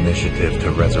bold initiative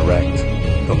to resurrect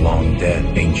the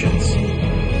long-dead ancients.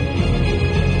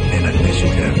 An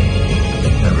initiative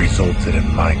that resulted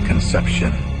in my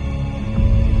conception.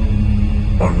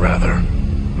 Or rather,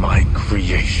 my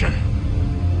creation.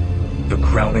 The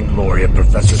crowning glory of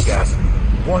Professor Gas'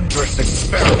 wondrous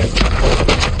experiment.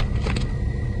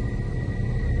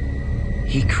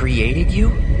 He created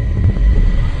you?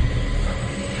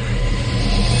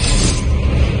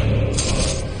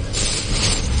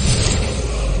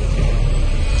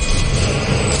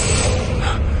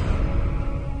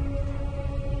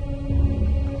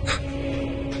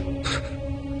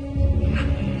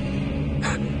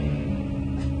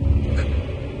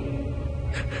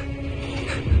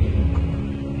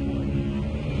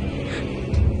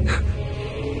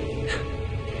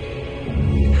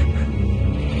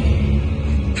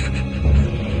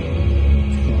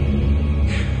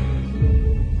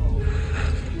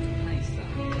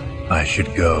 I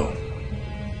should go.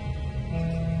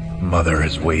 Mother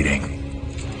is waiting.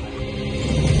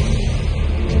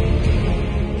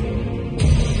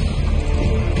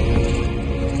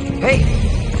 Hey!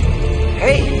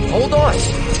 Hey, hold on!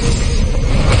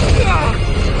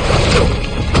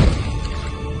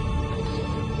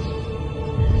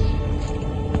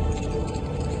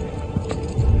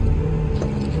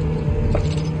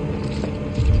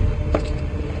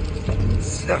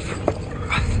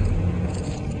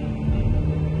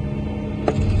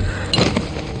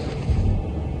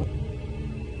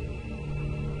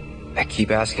 I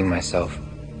keep asking myself,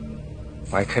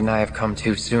 why couldn't I have come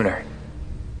to sooner?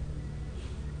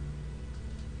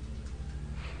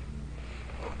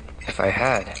 If I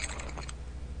had,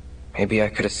 maybe I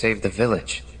could have saved the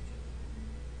village.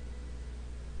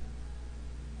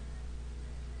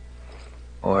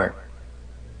 Or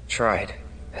tried,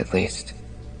 at least.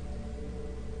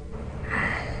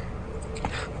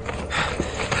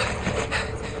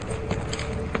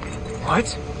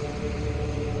 What?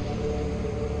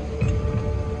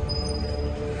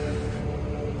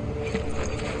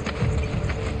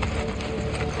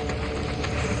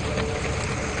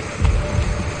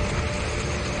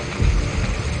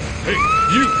 Hey,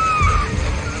 you!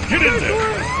 Get in there!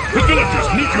 The villagers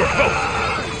need your help!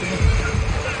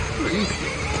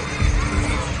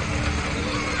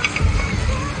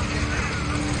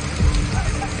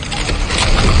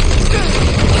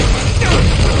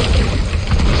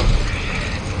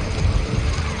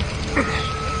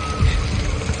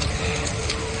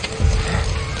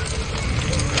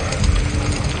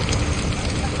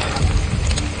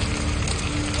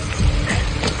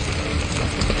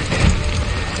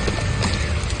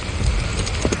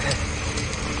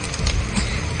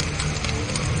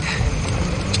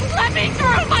 Let me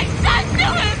through! My son's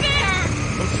still in there!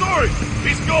 I'm sorry!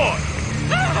 He's gone!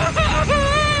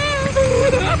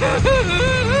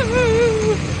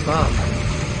 Mom.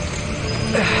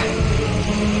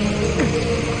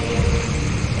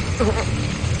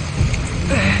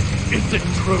 Is it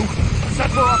true?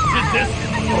 Sephiroth did this?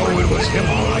 Oh, it was him,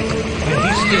 all right. And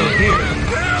he's still here.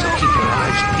 So keep your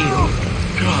eyes peeled.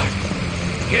 God.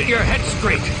 Get your head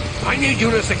straight. I need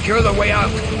you to secure the way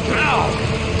out. Now!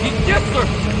 He gets her!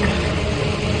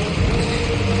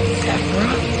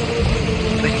 Sephiroth?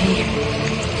 But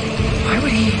why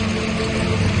would he...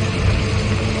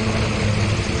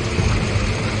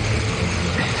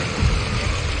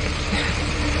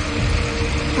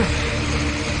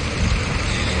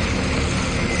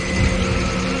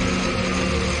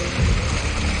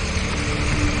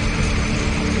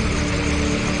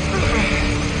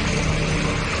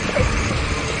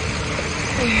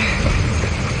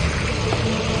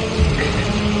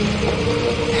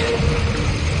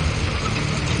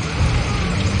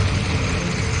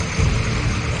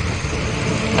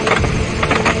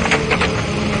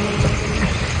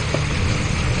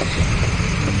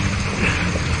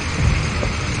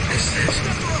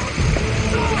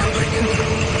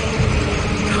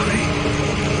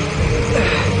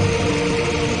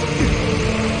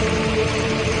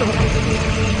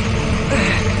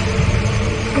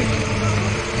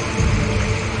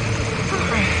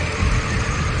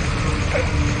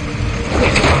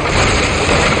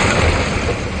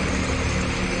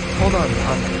 Hold on,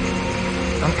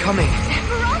 I'm coming.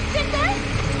 Sephiroth's in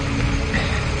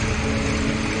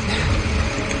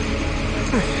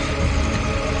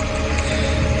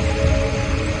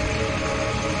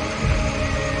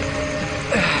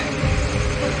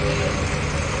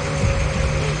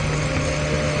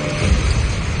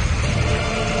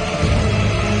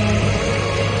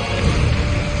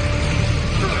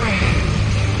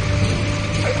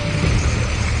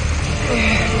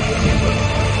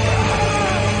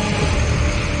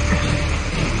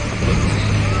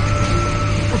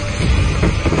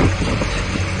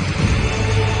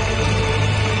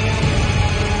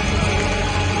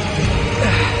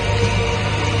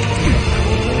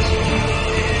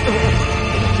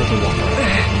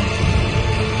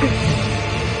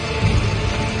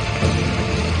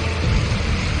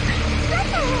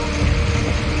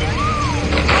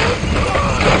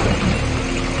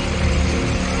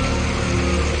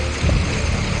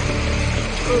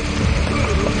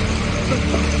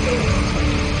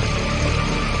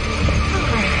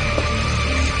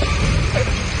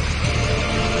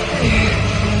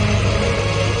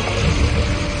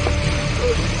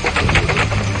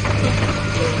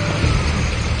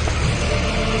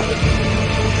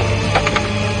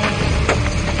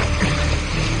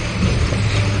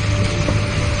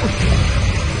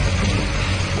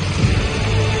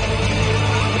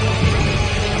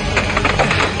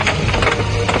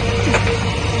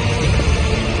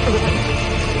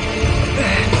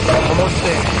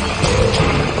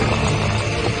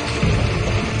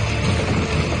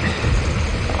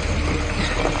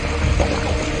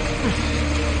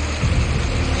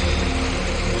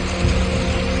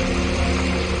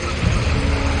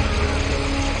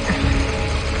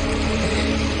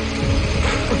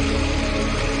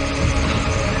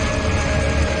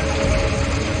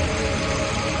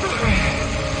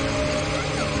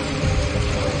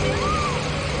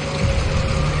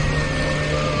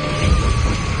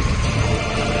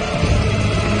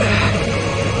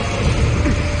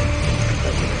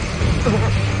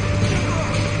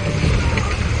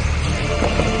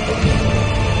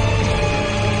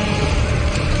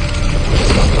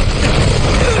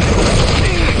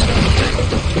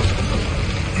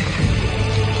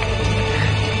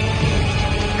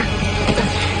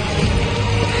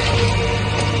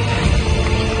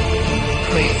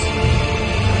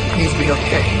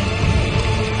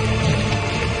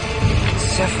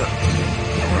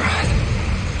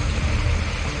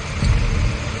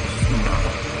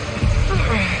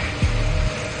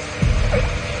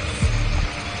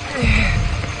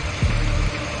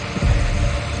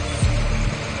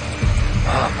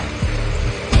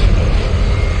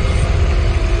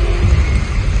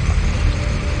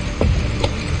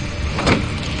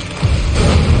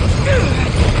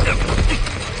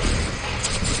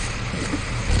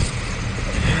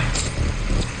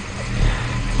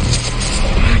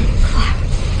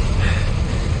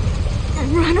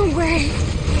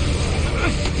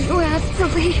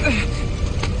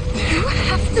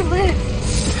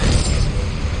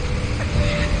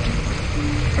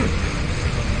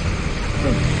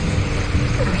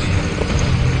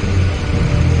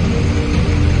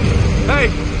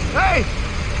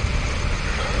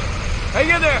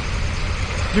there?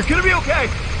 You're gonna be okay.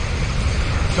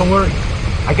 Don't worry.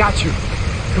 I got you.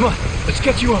 Come on, let's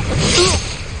get you up.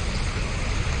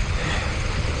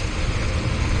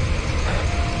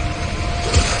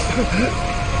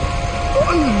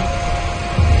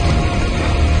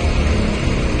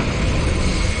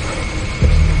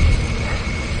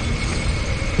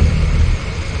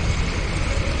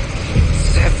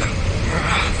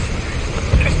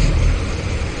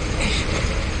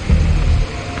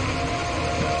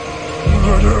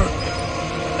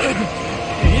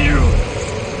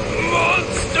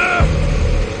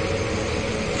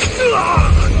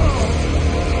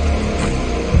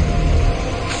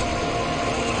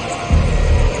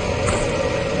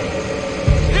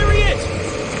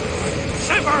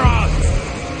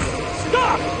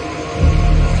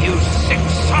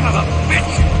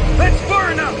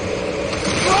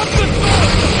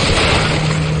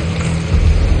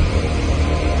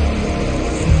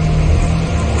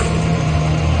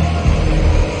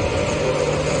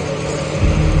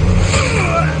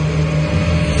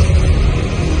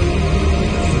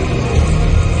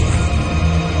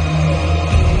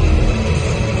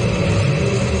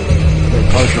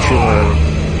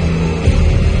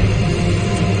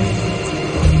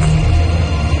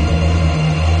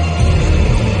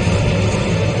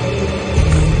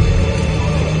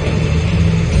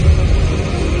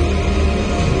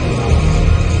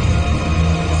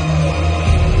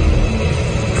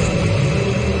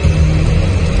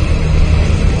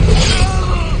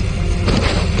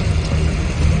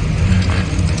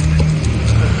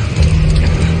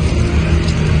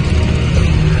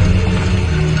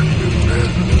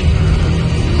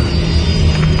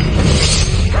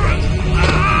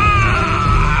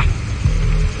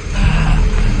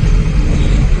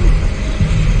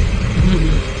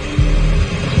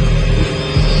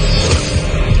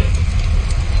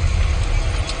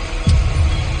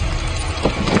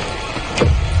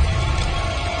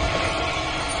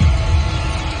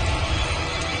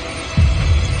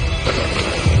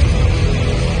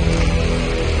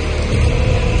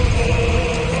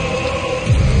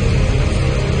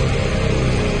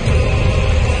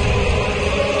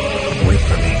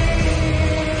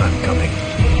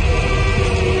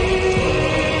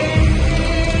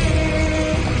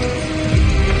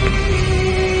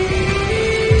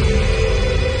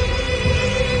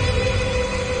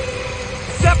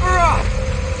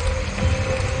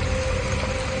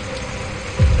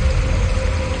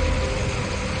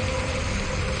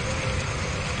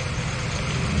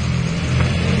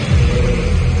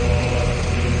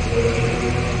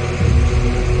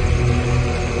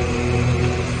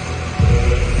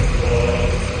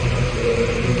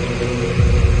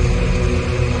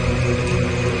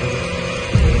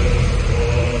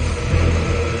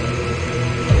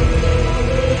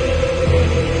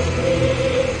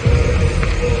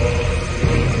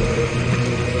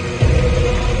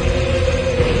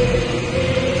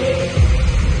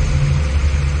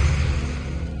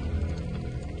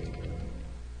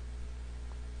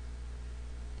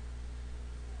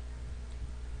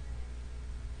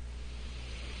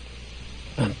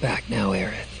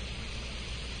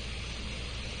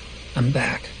 I'm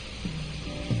back.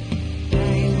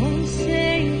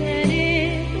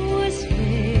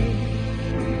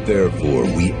 Therefore,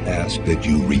 we ask that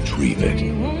you retrieve it.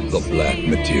 The black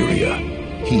materia.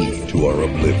 Key to our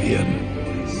oblivion.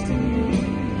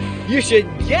 You should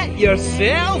get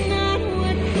yourself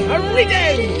a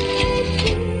reading!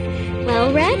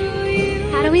 Well, Red,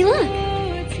 how do we look?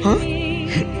 Huh?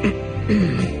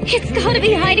 It's gotta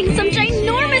be hiding some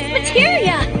ginormous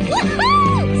materia! Woohoo!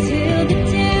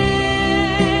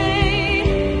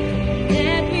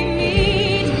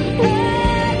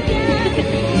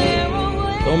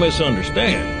 Don't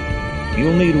misunderstand.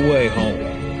 You'll need a way home.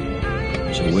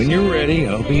 So when you're ready,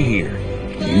 I'll be here.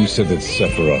 You said that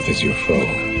Sephiroth is your foe.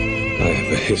 I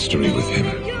have a history with him.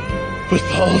 With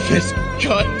all this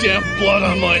goddamn blood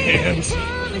on my hands,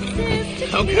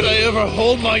 how could I ever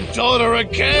hold my daughter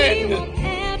again?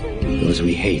 Those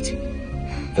we hate,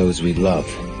 those we love,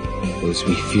 those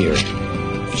we fear.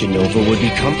 Jenova would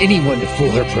become anyone to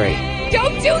fool her prey.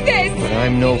 Don't do this! But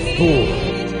I'm no fool.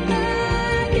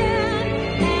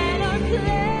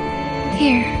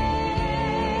 Here.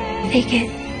 Take it.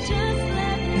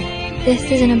 This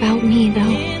isn't about me,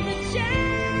 though.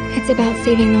 It's about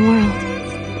saving the world.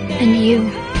 And you.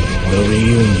 The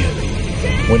reunion.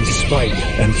 When spite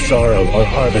and sorrow are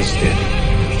harvested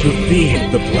to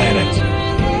feed the planet.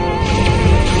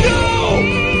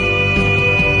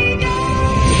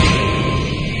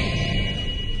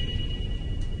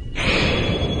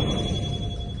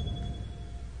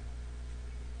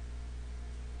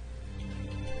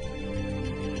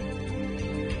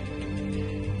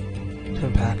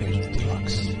 Twin package,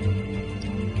 deluxe.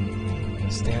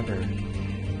 Standard.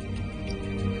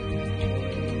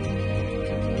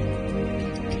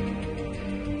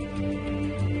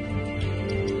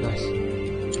 Nice.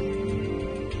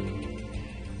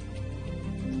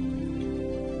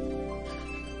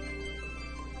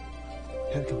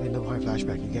 Head complete notifying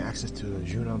flashback. You get access to the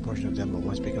Junon portion of demo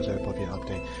once because of the Oblivion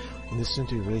update. In this soon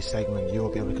to be released segment, you will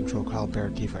be able to control Cloud, Bear,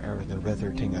 Tifa, Aerith, and Red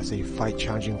 13 as they fight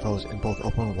challenging foes in both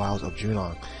open wilds of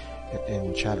Junon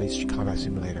in Chadley's Combat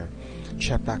Simulator.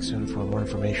 Check back soon for more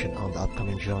information on the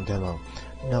upcoming Junon demo.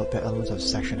 Note that elements of the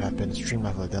section have been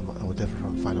streamlined for the demo and will differ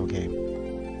from the final game.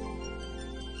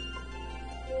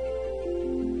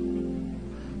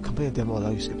 Complete the demo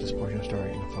allows you to skip this portion of the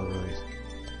story in the full release.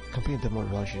 Complete the demo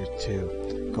allows you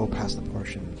to go past the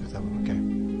portion of the demo. Okay.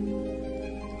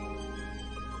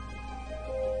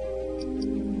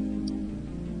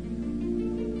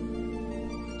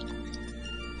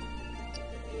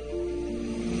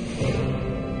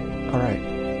 Alright.